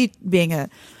anxiety being a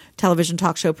television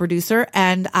talk show producer.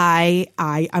 And I'm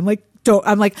like,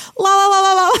 I'm like, la, la, la,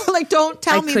 la, la. Like, don't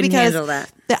tell me, because handle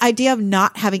that. The idea of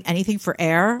not having anything for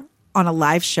air on a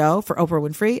live show for Oprah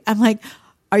Winfrey, I'm like,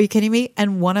 are you kidding me?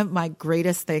 And one of my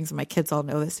greatest things, my kids all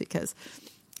know this because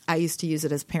I used to use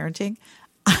it as parenting.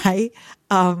 I,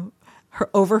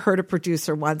 overheard a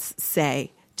producer once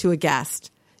say to a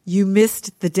guest, "You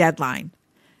missed the deadline."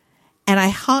 And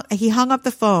he hung up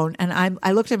the phone, and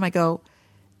I looked at him, I go,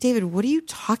 "David, what are you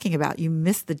talking about? You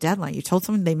missed the deadline. You told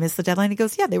someone they missed the deadline?" He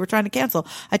goes, "Yeah, they were trying to cancel.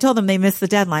 I told them they missed the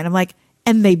deadline." I'm like,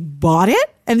 "And they bought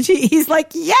it?" And he's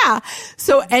like, "Yeah."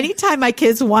 So anytime my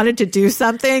kids wanted to do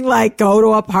something like go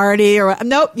to a party or,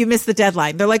 "Nope, you missed the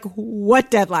deadline." They're like,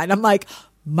 "What deadline?" I'm like,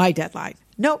 "My deadline."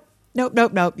 "Nope. You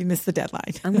missed the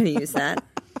deadline." I'm going to use that.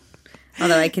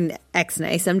 Although I can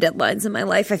X-nay some deadlines in my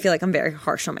life. I feel like I'm very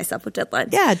harsh on myself with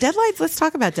deadlines. Yeah, deadlines. Let's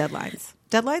talk about deadlines.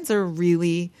 Deadlines are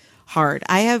really hard.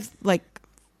 I have like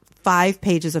 5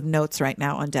 pages of notes right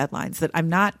now on deadlines that I'm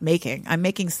not making. I'm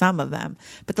making some of them,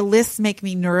 but the lists make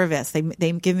me nervous. They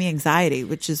give me anxiety,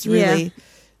 which is really,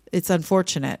 it's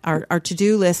unfortunate. Our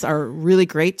to-do lists are really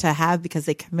great to have because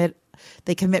they commit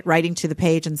writing to the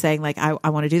page and saying like, I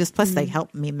want to do this. Plus they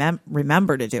help me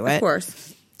remember to do it. Of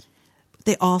course.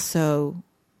 They also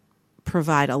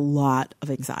provide a lot of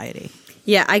anxiety.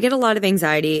 Yeah, I get a lot of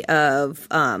anxiety of,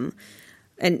 and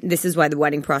this is why the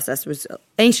wedding process was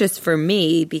anxious for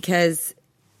me because,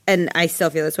 and I still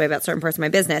feel this way about certain parts of my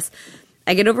business,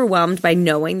 I get overwhelmed by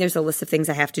knowing there's a list of things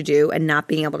I have to do and not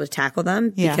being able to tackle them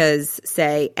because,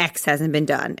 say, X hasn't been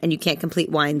done and you can't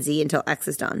complete Y and Z until X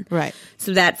is done. Right.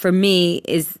 So that for me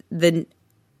is the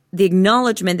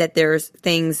acknowledgement that there's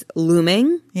things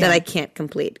looming that I can't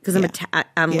complete because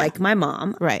I'm like my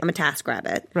mom. Right. I'm a task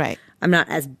rabbit. Right. I'm not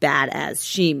as bad as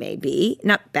she may be.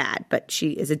 Not bad, but she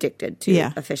is addicted to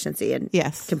efficiency and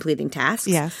completing tasks.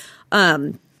 Yes.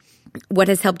 What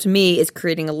has helped me is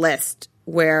creating a list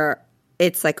where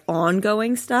it's like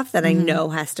ongoing stuff that I know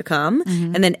has to come.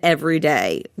 And then every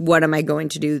day, what am I going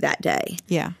to do that day?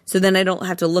 Yeah. So then I don't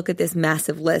have to look at this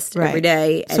massive list every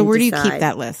day. And so where do you keep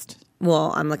that list?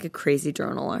 Well, I'm like a crazy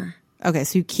journaler. Okay,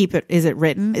 so you keep it. Is it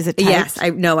written? Is it typed? Yes. I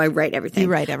write everything. You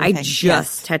write everything. I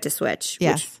just had to switch.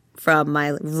 Yes. Which, from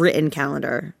my written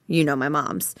calendar, my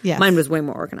mom's. Yes. Mine was way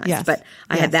more organized, but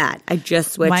I had that. I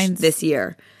just switched this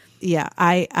year. Yeah,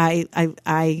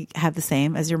 I have the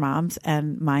same as your mom's,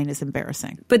 and mine is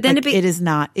embarrassing. But then it is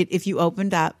not. If you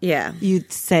opened up,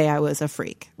 you'd say I was a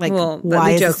freak. Like,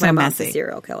 why is it so my messy? Mom's a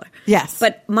serial killer. Yes,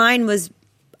 but mine was.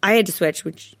 I had to switch,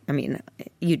 which, I mean,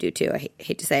 you do too. I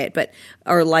hate to say it, but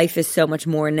our life is so much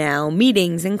more now.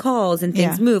 Meetings and calls and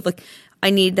things move. Like, I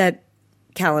need that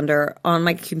calendar on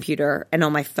my computer and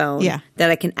on my phone that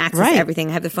I can access everything.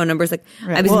 I have the phone numbers. Like,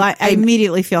 I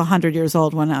immediately feel 100 years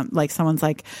old when I'm like, someone's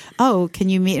like, "Oh, can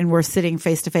you meet?" And we're sitting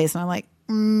face to face, and I'm like,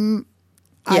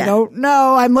 I don't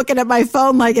know. I'm looking at my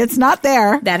phone like it's not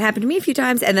there. That happened to me a few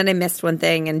times, and then I missed one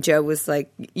thing, and Joe was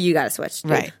like, "You got to switch,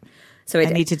 dude." Right. So I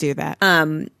need to do that.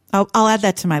 I'll add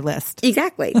that to my list.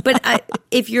 Exactly. But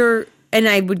if you're, and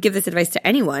I would give this advice to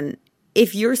anyone,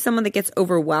 if you're someone that gets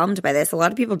overwhelmed by this, a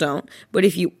lot of people don't, but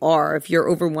if you're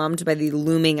overwhelmed by the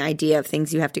looming idea of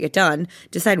things you have to get done,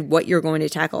 decide what you're going to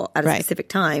tackle at a specific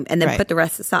time and then put the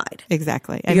rest aside.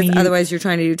 Exactly. Because otherwise you're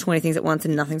trying to do 20 things at once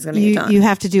and nothing's going to get done. You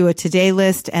have to do a today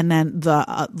list and then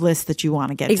the list that you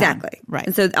want to get done. Exactly. Right.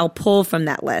 And so I'll pull from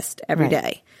that list every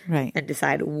day. Right. And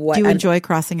decide what. Do you enjoy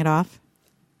crossing it off?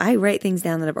 I write things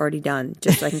down that I've already done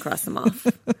just so I can cross them off.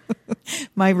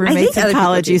 My roommates in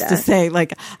college used to say,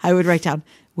 like, I would write down,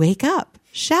 wake up,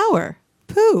 shower,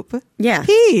 poop,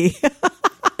 pee.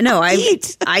 No,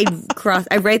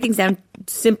 I write things down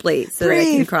simply so that I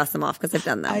can cross them off because I've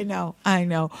done that. I know.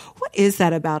 What is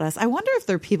that about us? I wonder if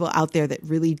there are people out there that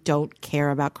really don't care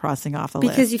about crossing off a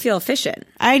list. Because you feel efficient.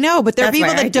 I know, but there are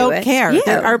people that don't care. Yeah.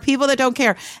 There are people that don't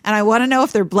care. And I want to know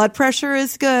if their blood pressure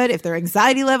is good, if their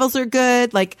anxiety levels are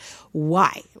good. Like,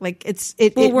 why? Like,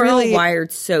 we're really all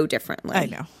wired so differently.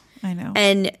 I know.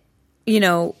 And, you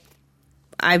know,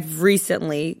 I've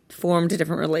recently formed a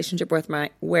different relationship with my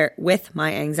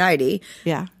anxiety.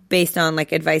 Yeah. Based on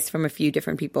like advice from a few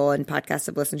different people and podcasts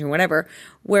I've listened to and whatever,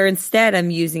 where instead I'm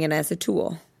using it as a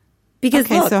tool. Because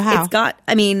look, so it's got,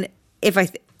 I mean,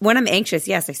 when I'm anxious,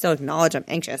 yes, I still acknowledge I'm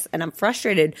anxious and I'm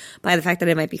frustrated by the fact that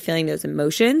I might be feeling those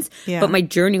emotions. Yeah. But my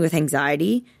journey with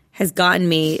anxiety has gotten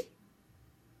me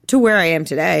to where I am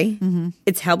today. Mm-hmm.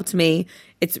 It's helped me.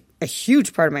 It's a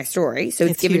huge part of my story. So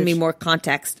it's given me more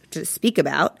context to speak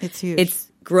about. It's huge. It's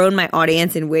grown my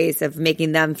audience in ways of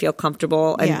making them feel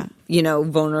comfortable and, you know,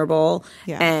 vulnerable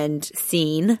and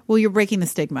seen. Well, you're breaking the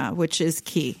stigma, which is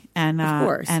key. And of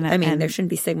course. And there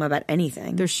shouldn't be stigma about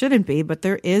anything. There shouldn't be, but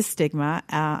there is stigma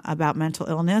about mental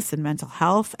illness and mental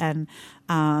health. And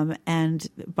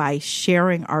by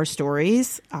sharing our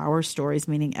stories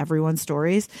meaning everyone's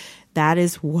stories, that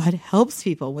is what helps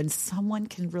people. When someone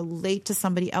can relate to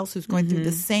somebody else who's going through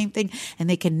the same thing and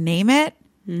they can name it,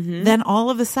 then all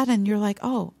of a sudden you're like,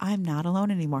 oh, I'm not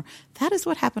alone anymore. That is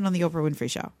what happened on the Oprah Winfrey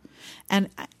Show. And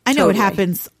I know it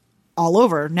happens all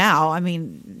over now. I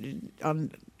mean,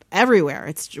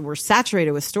 everywhere. We're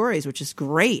saturated with stories, which is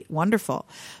great, wonderful.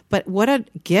 But what a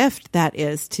gift that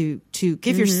is to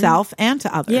give yourself and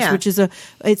to others, which is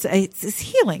it's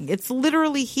healing. It's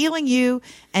literally healing you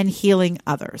and healing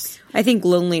others. I think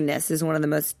loneliness is one of the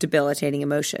most debilitating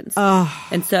emotions.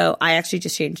 And so I actually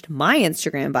just changed my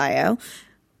Instagram bio.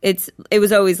 It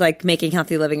was always like making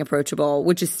healthy living approachable,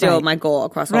 which is still my goal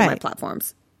across all my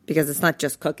platforms, because it's not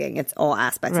just cooking, it's all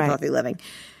aspects of healthy living.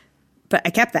 But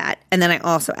I kept that. And then I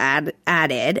also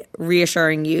added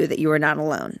reassuring you that you are not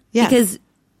alone. Yes. Because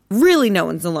really no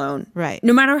one's alone. Right.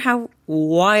 No matter how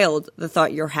wild the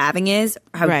thought you're having is,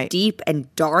 how deep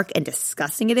and dark and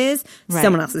disgusting it is,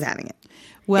 someone else is having it.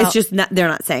 Well, it's just they're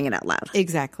not saying it out loud.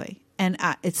 Exactly. And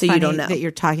it's funny that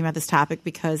you're talking about this topic,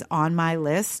 because on my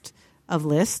list of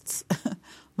lists,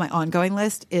 my ongoing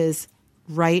list is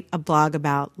write a blog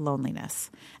about loneliness.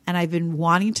 And I've been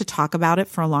wanting to talk about it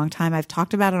for a long time. I've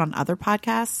talked about it on other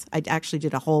podcasts. I actually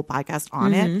did a whole podcast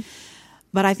on it.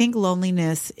 But I think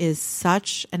loneliness is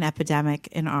such an epidemic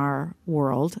in our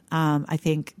world. I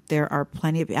think there are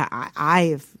plenty of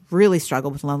I've really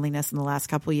struggled with loneliness in the last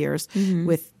couple of years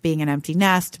with being an empty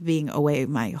nest, being away.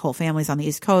 My whole family's on the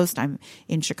East Coast. I'm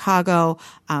in Chicago.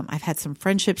 I've had some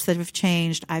friendships that have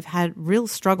changed. I've had real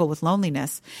struggle with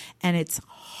loneliness, and it's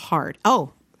hard.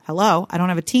 Oh, hello. I don't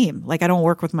have a team. Like, I don't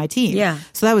work with my team. Yeah.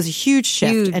 So that was a huge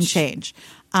shift and change.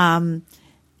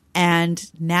 And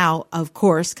now, of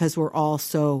course, because we're all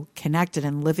so connected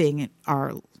and living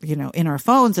in our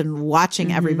phones and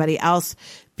watching everybody else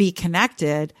be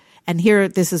connected. And here,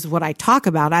 this is what I talk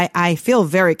about. I feel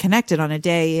very connected on a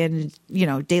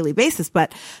daily basis,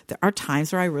 but there are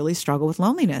times where I really struggle with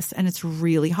loneliness, and it's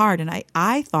really hard. And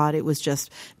I thought it was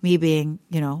just me being,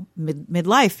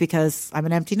 midlife, because I'm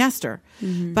an empty nester.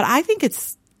 But I think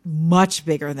it's much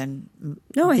bigger than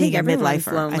I think a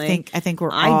midlifer. Lonely. I think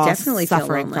we're all definitely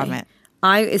suffering from it.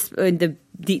 In the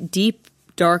deep,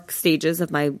 dark stages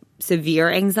of my severe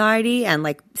anxiety and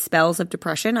like spells of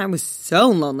depression, I was so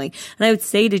lonely. And I would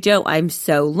say to Joe, I'm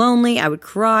so lonely. I would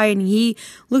cry, and he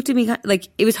looked at me like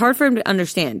it was hard for him to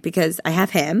understand, because I have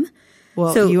him.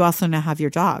 Well, so you also now have your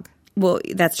dog. Well,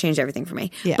 that's changed everything for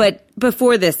me. Yeah. But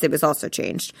before this, it was also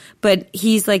changed. But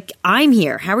he's like, I'm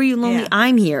here. How are you lonely? Yeah.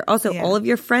 I'm here. Also, all of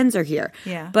your friends are here.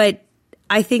 Yeah. But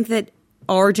I think that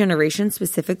our generation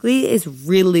specifically is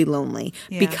really lonely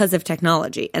because of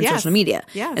technology and social media.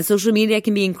 Yes. And social media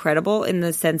can be incredible in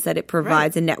the sense that it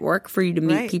provides a network for you to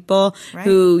meet people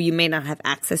who you may not have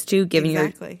access to, given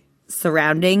your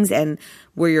surroundings and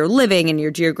where you're living and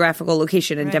your geographical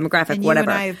location and demographic, and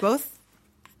whatever. You and I both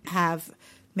have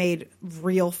made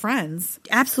real friends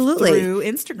absolutely through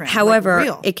Instagram.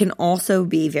 However, it can also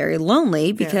be very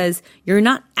lonely because you're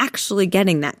not actually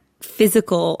getting that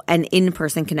physical and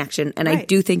in-person connection. And I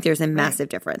do think there's a massive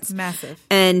difference. Massive.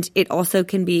 And it also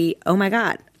can be, oh my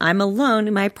God, I'm alone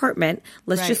in my apartment.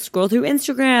 Let's just scroll through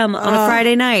Instagram on a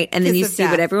Friday night. And then you see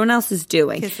what everyone else is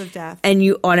doing. Kiss of death. And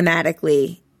you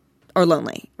automatically are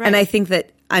lonely. Right. And I think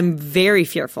that I'm very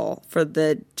fearful for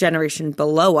the generation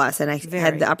below us. And I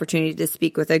had the opportunity to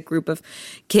speak with a group of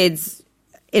kids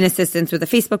in assistance with a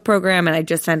Facebook program. And I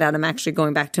just found out I'm actually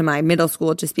going back to my middle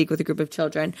school to speak with a group of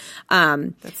children.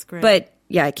 That's great. But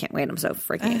yeah, I can't wait. I'm so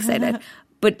freaking excited.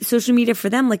 But social media for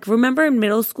them, like remember in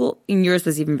middle school, and yours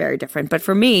was even very different. But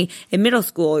for me, in middle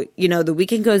school, you know, the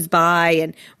weekend goes by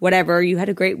and whatever, you had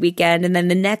a great weekend. And then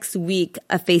the next week,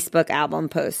 a Facebook album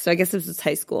post. So I guess this was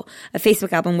high school. A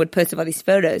Facebook album would post of all these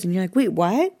photos. And you're like, wait,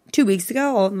 what? 2 weeks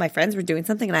ago, all of my friends were doing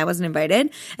something and I wasn't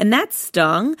invited. And that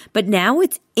stung. But now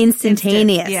it's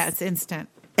instantaneous. Yeah, it's instant.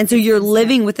 And so you're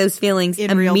living with those feelings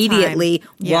in immediately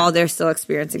while they're still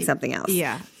experiencing something else.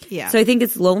 Yeah. Yeah. So I think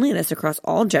it's loneliness across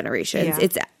all generations.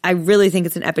 Yeah. I really think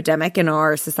it's an epidemic in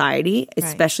our society,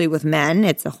 especially with men.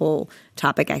 It's a whole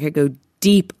topic I could go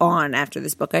deep on after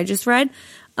this book I just read.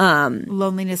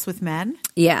 Loneliness with men?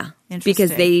 Yeah.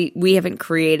 Because we haven't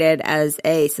created as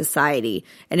a society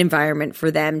an environment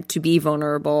for them to be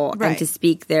vulnerable and to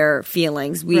speak their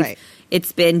feelings.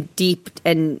 It's been deep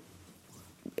and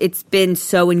it's been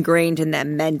so ingrained in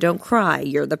them. Men don't cry.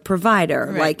 You're the provider.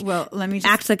 Right. Like, well, let me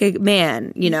just act like a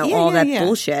man. You know, all that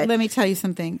bullshit. Let me tell you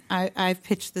something. I've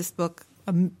pitched this book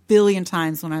a billion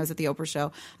times when I was at the Oprah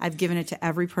show. I've given it to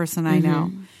every person I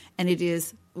know. And it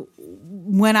is,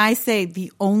 when I say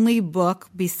the only book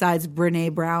besides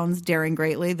Brene Brown's Daring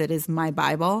Greatly that is my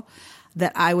Bible,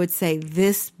 that I would say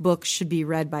this book should be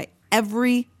read by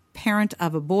every parent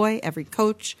of a boy, every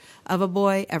coach of a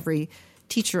boy, every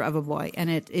teacher of a boy, and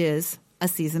it is A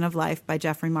Season of Life by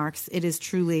Jeffrey Marks. It is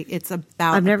truly, it's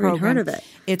about I've never even heard of it.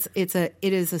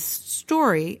 It is a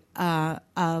story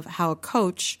of how a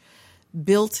coach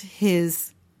built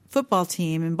his football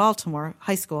team in Baltimore,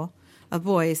 high school of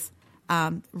boys,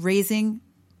 raising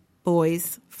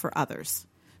boys for others.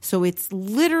 So it's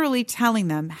literally telling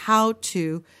them how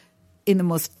to, in the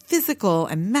most physical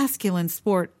and masculine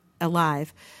sport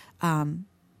alive,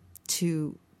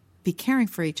 to be caring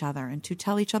for each other and to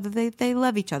tell each other they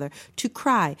love each other, to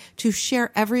cry, to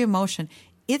share every emotion.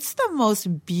 It's the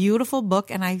most beautiful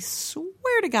book, and I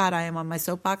swear to God I am on my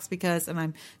soapbox because, and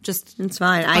I'm just... It's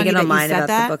fine. I get on mine about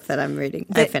the book that I'm reading.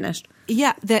 I finished.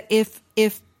 Yeah, that if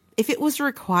it was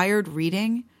required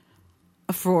reading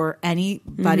for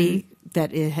anybody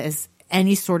that has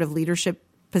any sort of leadership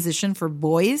position for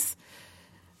boys,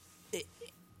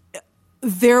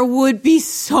 there would be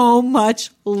so much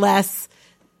less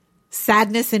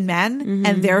sadness in men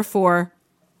and therefore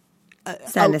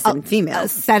sadness in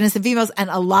females. And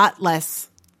a lot less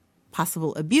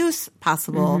possible abuse,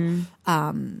 possible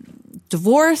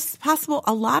divorce, possible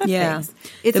a lot of things.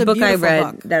 It's the a book I read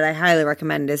book that I highly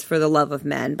recommend is For the Love of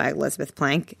Men by Elizabeth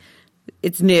Plank.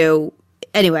 It's new.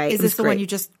 Anyway, is this the one you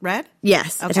just read?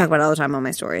 Yes. Okay. I talk about it all the time on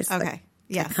my stories. Okay. Like,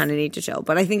 yes. I kind of need to chill,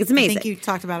 but I think it's amazing. I think you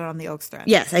talked about it on the Oaks thread.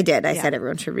 Yes, I did. I said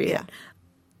everyone should read it.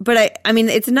 But I mean,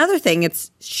 it's another thing. It's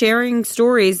sharing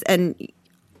stories, and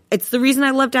it's the reason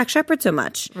I love Dak Shepard so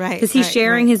much. Right. Because he's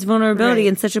sharing his vulnerability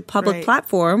in such a public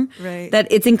platform that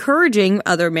it's encouraging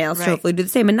other males to hopefully do the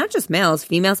same. And not just males,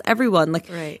 females, everyone. Like,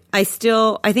 I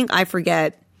think I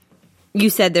forget,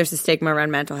 you said there's a stigma around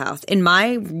mental health. In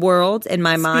my world, in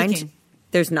my mind,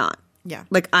 there's not. Yeah.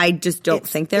 Like, I just don't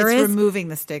think there is. It's removing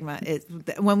the stigma.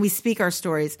 When we speak our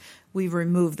stories, we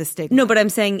remove the stigma. No, but I'm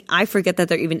saying I forget that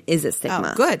there even is a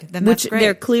stigma. Oh, good. Then that's great. Which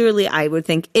there clearly, I would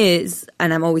think, is,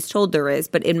 and I'm always told there is,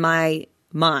 but in my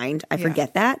mind, I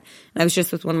forget that. And I was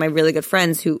just with one of my really good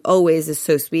friends who always is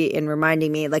so sweet in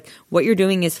reminding me, like, what you're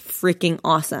doing is freaking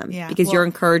awesome. Yeah. Because you're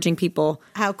encouraging people.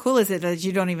 How cool is it that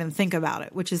you don't even think about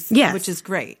it, which is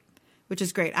great. Which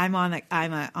is great. I'm on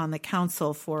the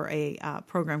council for a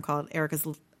program called Erica's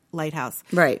Lighthouse,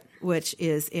 right? Which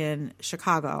is in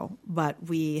Chicago, but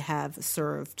we have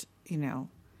served,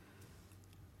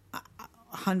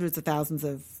 hundreds of thousands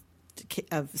of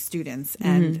students,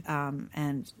 and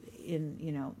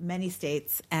in many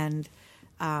states, and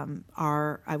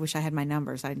I wish I had my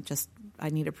numbers. I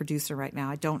need a producer right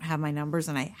now. I don't have my numbers,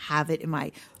 and I have it in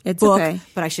my book,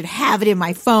 but I should have it in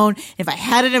my phone. If I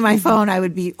had it in my phone, I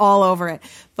would be all over it.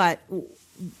 But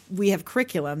we have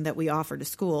curriculum that we offer to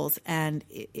schools, and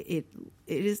it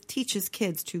teaches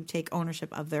kids to take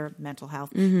ownership of their mental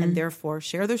health and therefore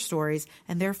share their stories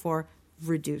and therefore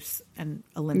reduce and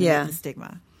eliminate the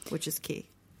stigma, which is key.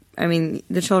 I mean,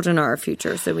 the children are our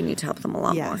future, so we need to help them a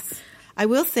lot more. I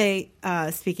will say,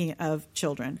 speaking of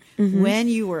children, when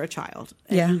you were a child,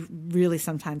 and you really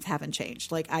sometimes haven't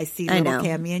changed. Like, I see little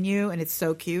Cammy in you, and it's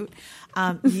so cute.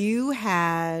 You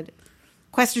had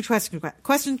questions.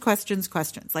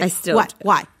 Like, I still what?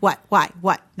 Why?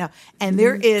 What? No. And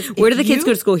there is... Where do the kids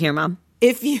go to school here, Mom?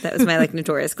 That was my like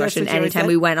notorious question. Anytime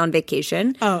we went on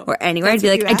vacation or anywhere, I'd be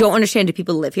like, I don't understand. Do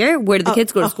people live here? Where do the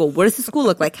kids go to school? What does the school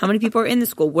look like? How many people are in the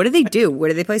school? What do they do? Where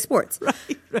do they play sports?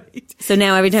 Right. So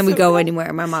now every time we go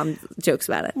anywhere, my mom jokes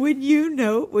about it. When you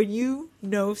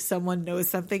know someone knows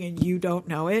something and you don't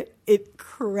know it, it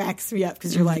cracks me up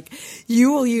because you're like,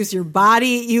 you will use your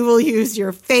body, you will use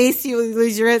your face, you will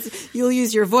use you'll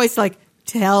use your voice. Like,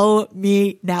 tell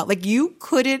me now. Like, you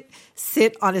couldn't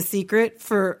sit on a secret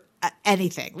for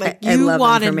anything. Like, you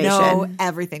want to know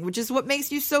everything, which is what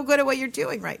makes you so good at what you're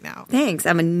doing right now. Thanks.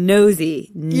 I'm a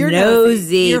nosy You're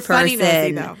person. funny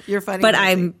nosy, though. You're funny but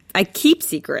nosy. I keep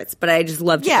secrets, but I just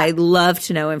love to, I love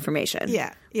to know information.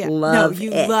 Yeah. Love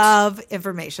you it. love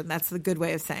information. That's the good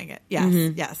way of saying it.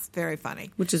 Yes. Yes. Very funny.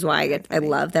 Which is why I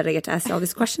love that I get to ask all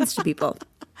these questions to people.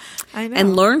 I know.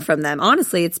 And learn from them.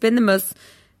 Honestly, it's been the most,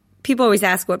 people always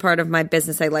ask what part of my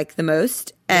business I like the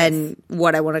most and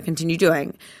what I want to continue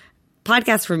doing.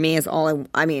 Podcast for me is all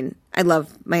I mean, I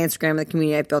love my Instagram and the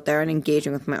community I've built there and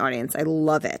engaging with my audience. I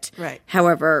love it. Right.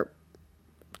 However,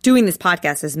 doing this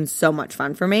podcast has been so much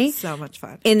fun for me. So much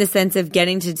fun. In the sense of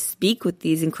getting to speak with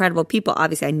these incredible people.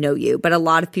 Obviously, I know you, but a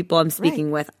lot of people I'm speaking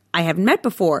with I haven't met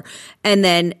before. And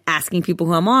then asking people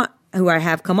who I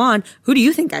have come on, who do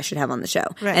you think I should have on the show?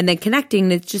 Right. And then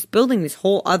connecting, it's just building this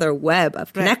whole other web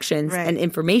of connections and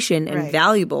information and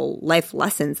valuable life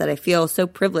lessons that I feel so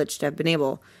privileged to have been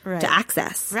able to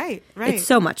access. Right. It's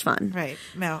so much fun. Right.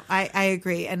 No, I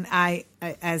agree. And I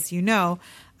as you know,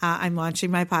 I'm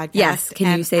launching my podcast. Yes.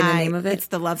 Can you say the name of it? It's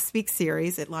the Love Speak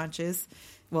series. It launches.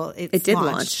 Well, it did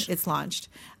launched. launch. It's launched.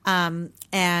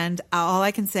 And all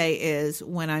I can say is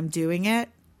when I'm doing it,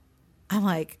 I'm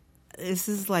like, this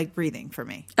is like breathing for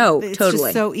me. Oh, it's totally.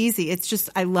 Just so easy. It's just,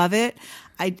 I love it.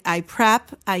 I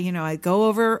prep. I go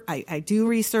over. I do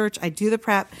research. I do the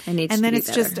prep, and then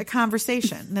it's just a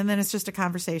conversation. And then it's just a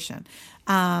conversation.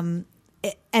 I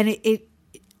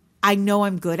know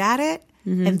I'm good at it,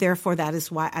 and therefore that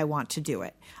is why I want to do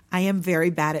it. I am very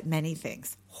bad at many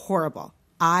things. Horrible.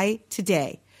 I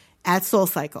today at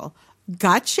SoulCycle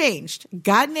got changed,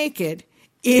 got naked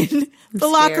in the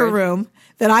locker room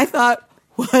that I thought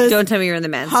was Don't tell me you're in the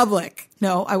men's. Public.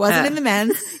 No, I wasn't in the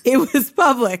men's. It was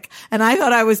public. And I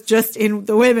thought I was just in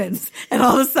the women's. And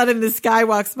all of a sudden this guy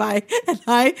walks by and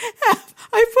I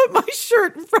put my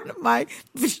shirt in front of my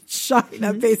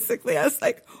vagina, basically. I was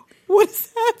like, what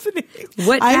is happening?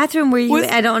 What bathroom were you in?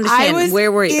 I don't understand.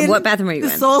 Where were you? What bathroom were you in?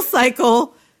 The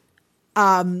SoulCycle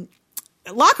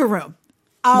locker room.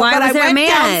 Why was there a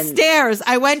man?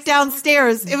 I went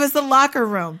downstairs. It was the locker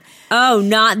room. Oh,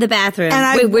 not the bathroom.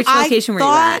 Wait, which location were you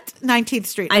at? 19th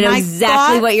Street. I know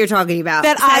exactly what you're talking about.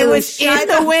 That I was in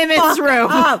the women's room.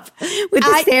 Up with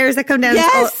the stairs that come down.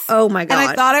 Yes. Oh my God. And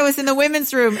I thought I was in the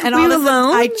women's room. And all were you of a sudden,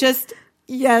 alone?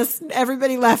 Yes,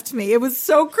 everybody left me. It was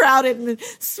so crowded and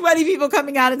sweaty people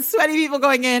coming out and sweaty people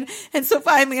going in. And so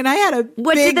finally, and I had a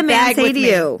What big did the man bag say with to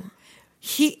me. you?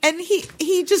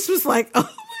 He just was like, oh.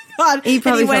 God. He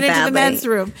probably went felt into the badly. men's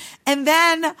room. And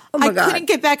then I God. couldn't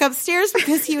get back upstairs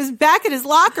because he was back in his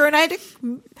locker and I had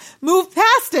to move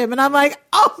past him. And I'm like,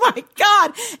 oh my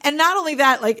God. And not only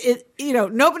that, like,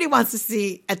 nobody wants to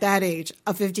see at that age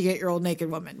a 58-year-old naked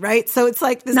woman, right? So it's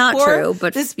like this Not poor, true,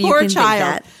 but this you poor can think child.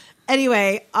 that.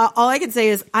 Anyway, all I can say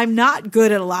is I'm not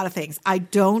good at a lot of things. I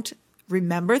don't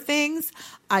remember things.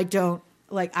 I don't.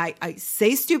 Like I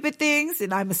say stupid things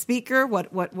and I'm a speaker.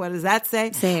 What does that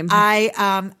say? Same.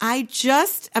 I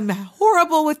just am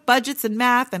horrible with budgets and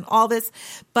math and all this,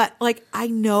 but like I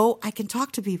know I can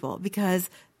talk to people because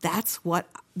that's what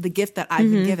the gift that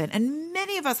I've been given. And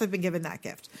many of us have been given that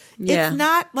gift. Yeah. It's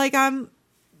not like I'm,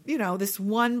 this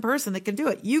one person that can do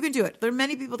it. You can do it. There are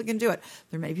many people that can do it.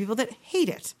 There are many people that hate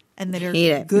it and that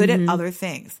are good at other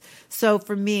things. So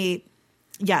for me,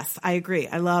 yes, I agree.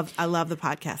 I love the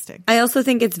podcasting. I also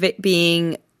think it's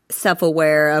being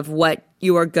self-aware of what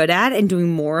you are good at and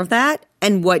doing more of that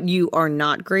and what you are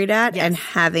not great at and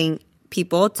having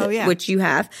people which you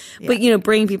have, but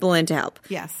bringing people in to help.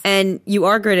 Yes. And you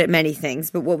are good at many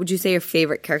things, but what would you say your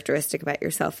favorite characteristic about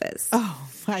yourself is? Oh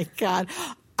my God.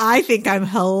 I think I'm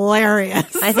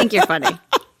hilarious. I think you're funny.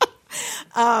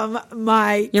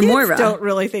 My You're kids Moira. don't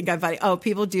really think I'm funny. Oh,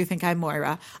 people do think I'm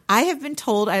Moira. I have been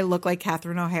told I look like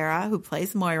Catherine O'Hara, who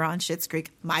plays Moira on Schitt's Creek,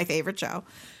 my favorite show,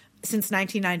 since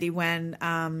 1990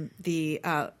 when the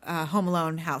Home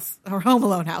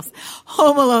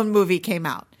Alone movie came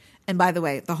out. And by the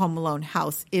way, the Home Alone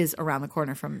house is around the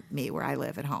corner from me where I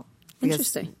live at home.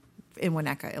 Interesting. In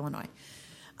Winnetka, Illinois,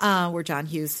 where John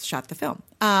Hughes shot the film.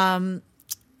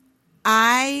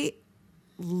 I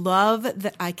love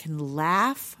that I can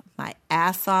laugh my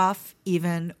ass off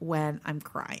even when I'm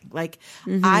crying. Like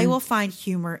I will find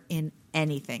humor in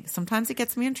anything. Sometimes it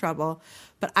gets me in trouble,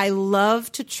 but I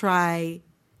love to try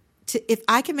to, if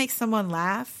I can make someone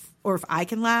laugh or if I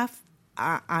can laugh,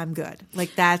 I'm good.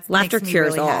 Like that laughter makes me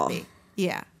cures really all. happy.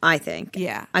 Yeah. I think.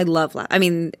 Yeah. I love laugh. I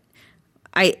mean,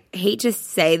 I hate to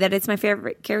say that it's my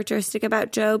favorite characteristic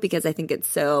about Joe because I think it's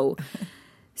so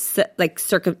like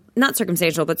not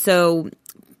circumstantial, but so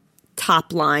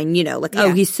top line, you know, like,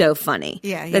 oh, he's so funny.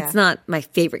 Yeah, yeah. That's not my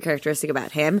favorite characteristic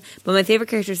about him. But my favorite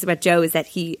characteristic about Joe is that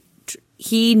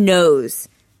he knows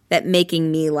that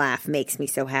making me laugh makes me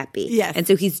so happy. Yes. And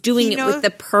so he's doing it with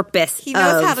the purpose He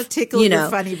knows of, how to tickle your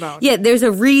funny bone. Yeah, there's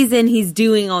a reason he's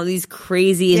doing all these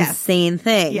crazy, insane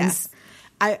things. Yes.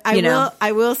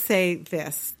 I will say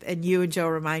this, and you and Joe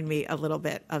remind me a little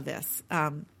bit of this.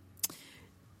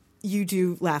 You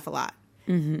do laugh a lot.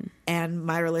 Mm-hmm. And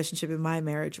my relationship in my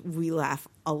marriage, we laugh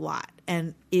a lot.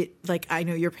 And it, like, I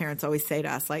know your parents always say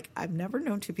to us, like, I've never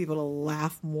known two people to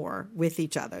laugh more with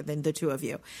each other than the two of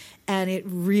you. And it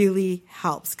really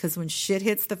helps because when shit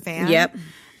hits the fan,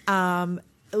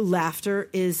 laughter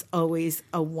is always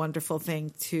a wonderful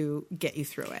thing to get you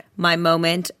through it. My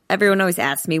moment, everyone always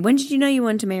asks me, when did you know you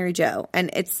wanted to marry Joe?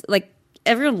 And it's like,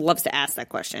 everyone loves to ask that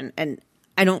question. And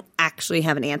I don't actually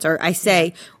have an answer. I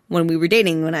say when we were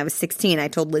dating, when I was 16, I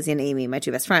told Lizzie and Amy, my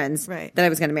two best friends, that I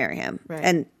was going to marry him. Right.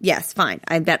 And yes, fine.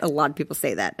 I bet a lot of people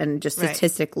say that. And just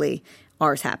statistically,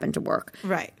 ours happened to work.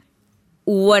 Right.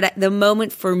 The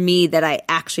moment for me that I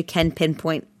actually can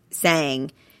pinpoint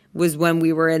saying was when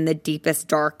we were in the deepest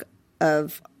dark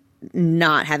of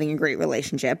not having a great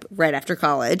relationship right after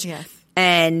college. Yes.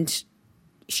 And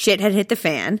shit had hit the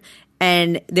fan.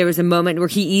 And there was a moment where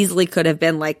he easily could have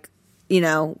been like, you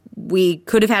know, we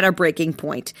could have had our breaking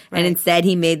point. Right. And instead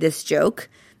he made this joke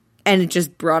and it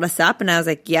just brought us up. And I was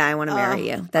like, yeah, I want to marry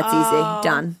you. That's easy.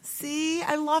 Done. See,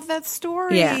 I love that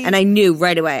story. Yeah. And I knew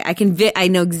right away. I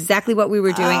know exactly what we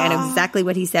were doing. I know exactly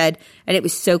what he said. And it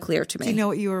was so clear to me. Do you know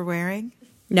what you were wearing?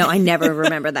 No, I never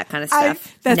remember that kind of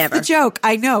stuff. That's never. the joke.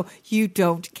 I know. You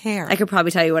don't care. I could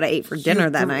probably tell you what I ate for dinner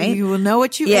that night. You will know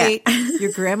what you ate.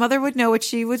 Your grandmother would know what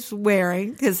she was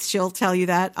wearing because she'll tell you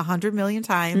that 100 million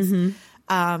times.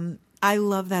 Mm-hmm. I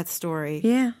love that story.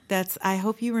 Yeah. I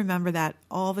hope you remember that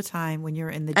all the time when you're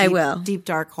in the deep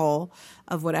dark hole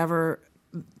of whatever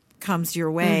comes your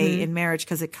way in marriage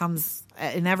because it comes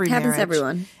in every marriage. Happens to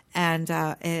everyone. And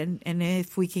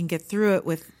if we can get through it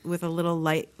with a little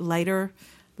lighter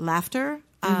laughter,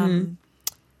 then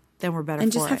we're better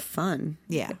and for it. just have fun.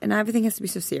 Yeah. And everything has to be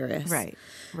so serious.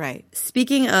 Right.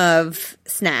 Speaking of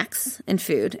snacks and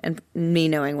food and me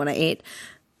knowing what I ate,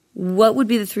 what would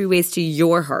be the 3 ways to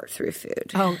your heart through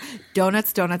food? Oh,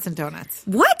 donuts, donuts, and donuts.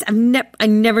 What? I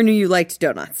never knew you liked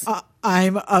donuts.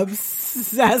 I'm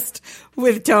obsessed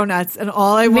with donuts, and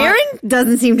all I want. Marin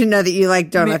doesn't seem to know that you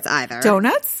like donuts either.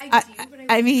 Donuts?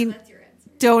 I mean,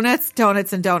 donuts,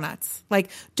 and donuts. Like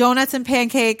donuts and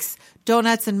pancakes,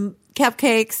 donuts and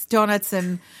cupcakes, donuts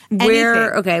and anything.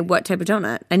 Okay, what type of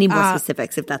donut? I need more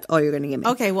specifics if that's all you're going to give me.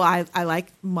 Okay, well, I like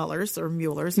Muller's or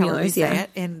Mueller's, however you say it,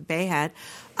 in Bayhead.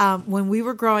 When we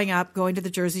were growing up, going to the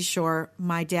Jersey Shore,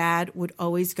 my dad would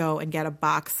always go and get a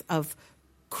box of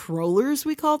Krollers,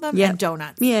 we call them, and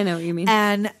donuts. Yeah, I know what you mean.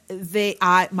 And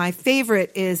my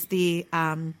favorite is the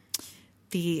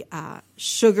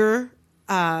sugar,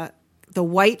 the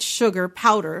white sugar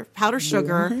powder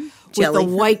sugar with Jelly.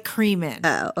 the white cream in.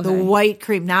 Oh, okay. The white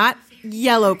cream, not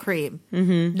yellow cream,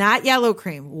 not yellow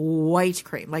cream, white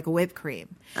cream, like whipped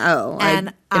cream. Oh,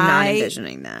 and I'm not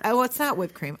envisioning that. Oh, it's not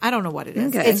whipped cream. I don't know what it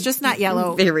is. Okay. It's just not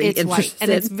yellow. Very it's white, interested.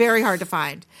 and it's very hard to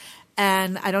find.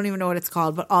 And I don't even know what it's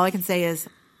called. But all I can say is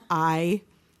I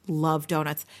love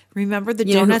donuts. Remember the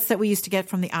donuts that we used to get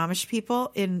from the Amish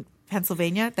people in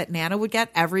Pennsylvania that Nana would get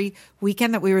every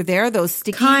weekend that we were there? Those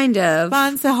sticky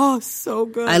buns. Oh, so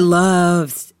good. I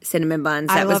love cinnamon buns.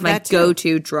 That was my that too.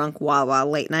 go-to drunk Wawa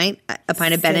late night. A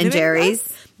pint of Ben and Jerry's.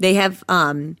 Buns? They have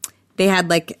they had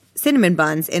like cinnamon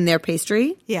buns in their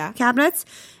pastry cabinets.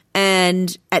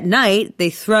 And at night, they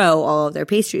throw all of their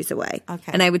pastries away.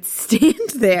 Okay. And I would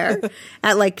stand there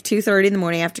at like 2:30 in the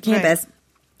morning after campus,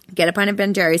 get a pint of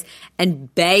Ben Jerry's,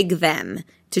 and beg them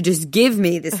to just give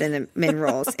me the cinnamon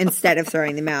rolls instead of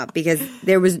throwing them out because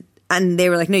they were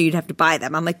like, no, you'd have to buy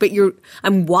them. I'm like, but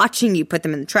I'm watching you put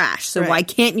them in the trash. So why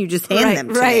can't you just hand them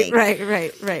to me?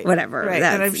 Right. Whatever. Right.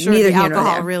 And I'm sure the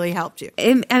alcohol really helped you.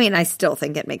 I mean, I still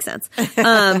think it makes sense.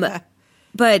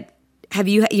 But have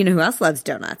you know who else loves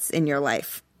donuts in your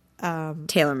life?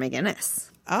 Taylor McGinnis.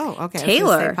 Oh, okay.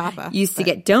 Taylor used to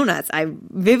get donuts. I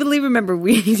vividly remember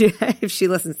if she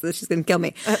listens to this, she's going to kill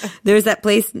me. There's that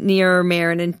place near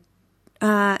Marin and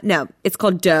No, it's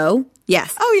called dough.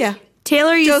 Yes. Oh, yeah.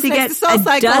 Taylor used to get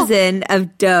a dozen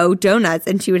of dough donuts,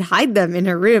 and she would hide them in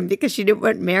her room because she didn't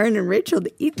want Marin and Rachel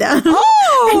to eat them.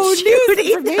 Oh, she would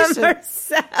eat them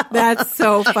herself. That's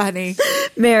so funny.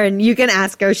 Marin, you can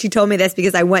ask her. She told me this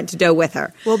because I went to Dough with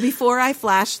her. Well, before I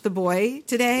flashed the boy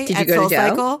today at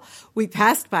SoulCycle, we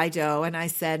passed by Dough, and I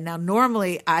said, now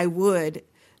normally I would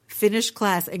finish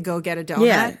class and go get a donut.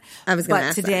 Yeah, I was going to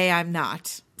ask But today that. I'm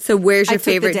not. So where's your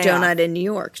favorite donut in New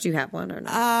York? Do you have one or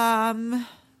not?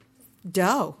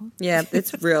 Dough. Yeah,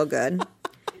 it's real good.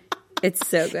 It's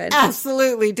so good.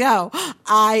 Absolutely Dough.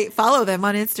 I follow them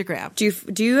on Instagram.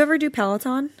 Do you ever do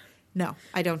Peloton? No,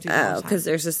 I don't do Peloton. Oh, because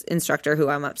there's this instructor who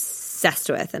I'm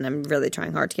obsessed with, and I'm really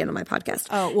trying hard to get on my podcast.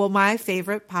 Oh, well, my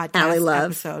favorite podcast Allie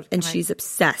Love, episode. and she's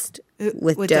obsessed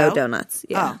with dough donuts.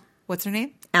 Yeah. Oh, what's her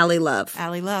name? Allie Love.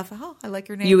 Allie Love. Oh, I like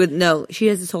her name. You would know. She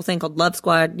has this whole thing called Love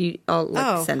Squad.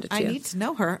 I'll send it to you. I need to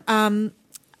know her.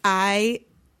 I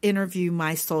interview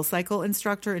my SoulCycle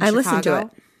instructor in Chicago. I listened to it.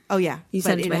 Oh, yeah.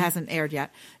 But it hasn't aired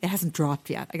yet. It hasn't dropped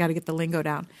yet. I got to get the lingo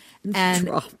down. And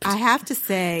dropped. I have to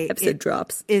say, episode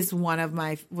drops was one of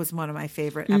my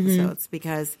favorite episodes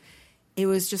because it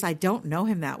was just, I don't know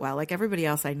him that well. Like everybody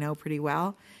else I know pretty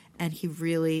well. And he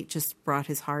really just brought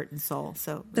his heart and soul.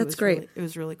 So that's great. Really, it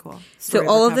was really cool. So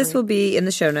all of this will be in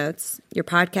the show notes. Your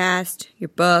podcast, your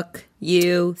book,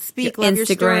 your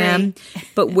Instagram.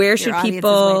 But where should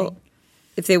people,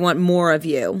 if they want more of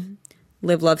you,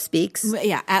 Live Love Speaks?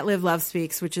 Yeah, at Live Love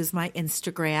Speaks, which is my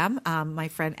Instagram. My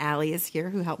friend Allie is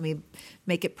here who helped me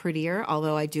make it prettier,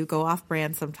 although I do go off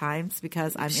brand sometimes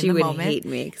because I'm in the moment. She would hate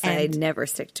me because I never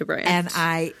stick to brand. And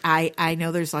I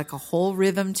know there's like a whole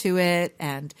rhythm to it,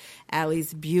 and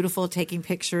Allie's beautiful taking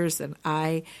pictures, and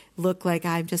I look like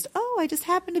I just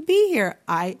happen to be here.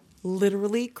 I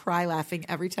literally cry laughing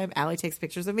every time Allie takes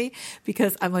pictures of me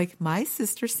because I'm like, my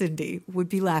sister Cindy would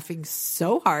be laughing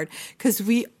so hard because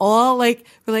we all we're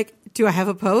like, do I have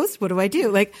a pose? What do I do?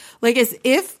 Like as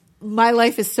if my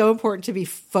life is so important to be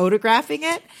photographing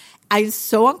it. I'm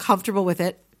so uncomfortable with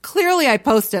it. Clearly I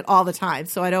post it all the time,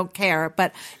 so I don't care.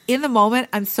 But in the moment,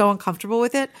 I'm so uncomfortable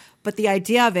with it. But the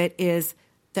idea of it is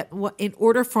that in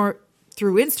order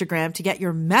through Instagram to get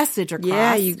your message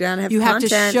across, you gotta have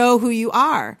content. Have to show who you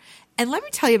are. And let me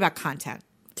tell you about content.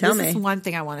 This is one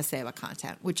thing I want to say about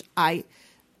content, which I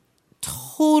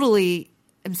totally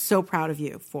am so proud of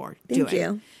you for doing. Thank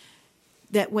you.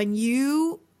 That when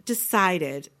you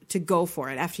decided to go for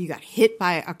it after you got hit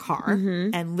by a car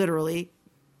and literally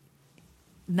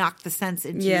knocked the sense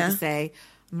into you to say,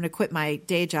 I'm going to quit my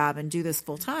day job and do this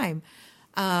full time,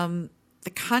 the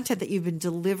content that you've been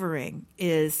delivering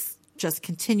just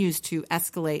continues to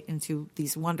escalate into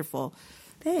these wonderful,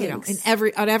 Thanks.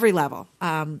 on every level.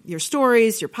 Your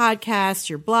stories, your podcast,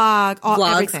 your blog,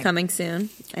 vlogs everything. Coming soon.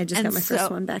 I just got my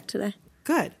first one back today.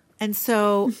 Good. And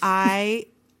so I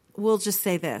will just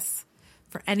say this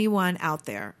for anyone out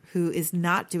there who is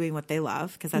not doing what they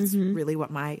love, because that's really what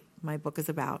my book is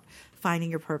about, finding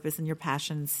your purpose and your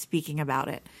passion, speaking about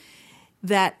it,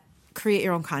 that create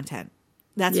your own content.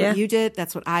 That's what you did.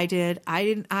 That's what I did.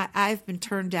 I've been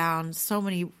turned down so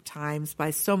many times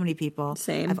by so many people.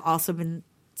 Same. I've also been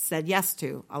said yes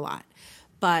to a lot.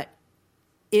 But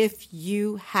if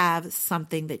you have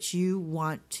something that you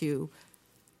want to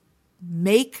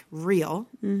make real,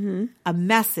 a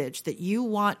message that you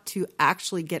want to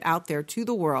actually get out there to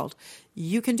the world,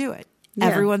 you can do it. Yeah.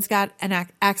 Everyone's got an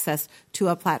access to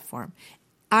a platform.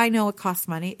 I know it costs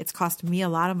money. It's cost me a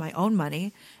lot of my own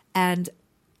money, and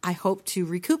I hope to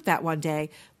recoup that one day.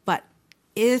 But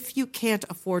if you can't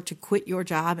afford to quit your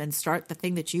job and start the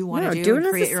thing that you want to do and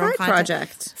create your own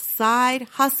project, side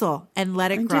hustle and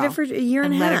let it grow. I did it for a year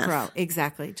and a half. Let it grow.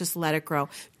 Exactly. Just let it grow.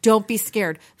 Don't be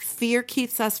scared. Fear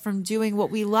keeps us from doing what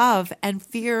we love, and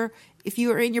fear, if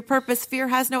you are in your purpose, fear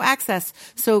has no access.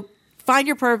 So find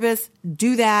your purpose,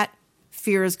 do that.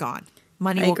 Fear is gone.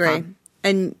 Money will come.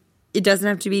 And it doesn't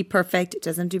have to be perfect. It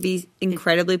doesn't have to be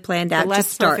incredibly planned out. The less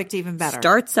just start. Perfect, even better.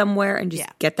 Start somewhere and just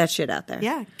get that shit out there.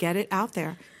 Yeah, get it out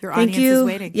there. Your Thank audience you. is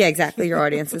waiting. Yeah, exactly. Your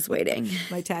audience is waiting.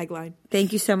 My tagline.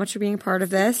 Thank you so much for being a part of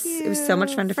this. It was so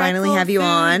much fun to finally have you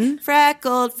on.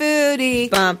 Freckled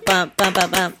foodie. Bump, bump, bump,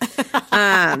 bump,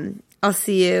 bump. I'll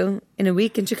see you in a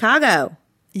week in Chicago.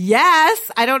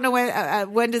 Yes. I don't know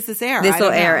when does this air? This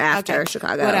will air after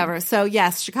Chicago. Whatever. So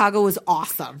yes, Chicago was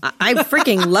awesome. I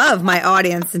freaking love my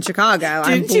audience in Chicago.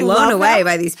 I'm blown away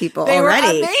by these people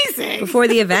already. They were amazing. Before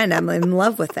the event, I'm in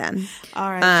love with them. All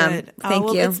right, good.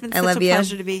 Thank you. It's been such a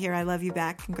pleasure to be here. I love you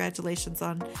back. Congratulations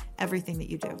on everything that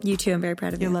you do. You too. I'm very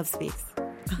proud of you. Your love speaks.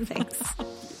 Oh, thanks.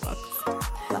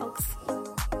 Thanks.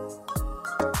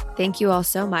 Thank you all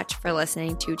so much for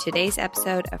listening to today's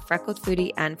episode of Freckled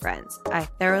Foodie and Friends. I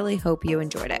thoroughly hope you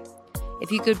enjoyed it. If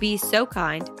you could be so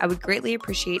kind, I would greatly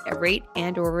appreciate a rate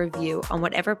and or review on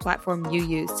whatever platform you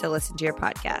use to listen to your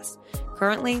podcast.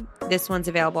 Currently, this one's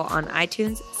available on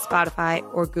iTunes, Spotify,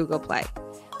 or Google Play.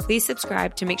 Please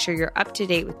subscribe to make sure you're up to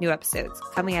date with new episodes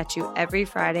coming at you every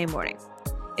Friday morning.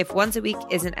 If once a week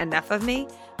isn't enough of me,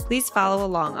 please follow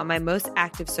along on my most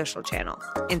active social channel,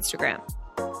 Instagram.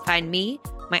 Find me,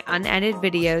 my unedited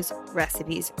videos,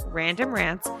 recipes, random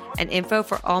rants, and info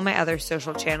for all my other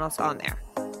social channels on there,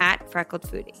 @Freckled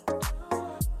Foodie.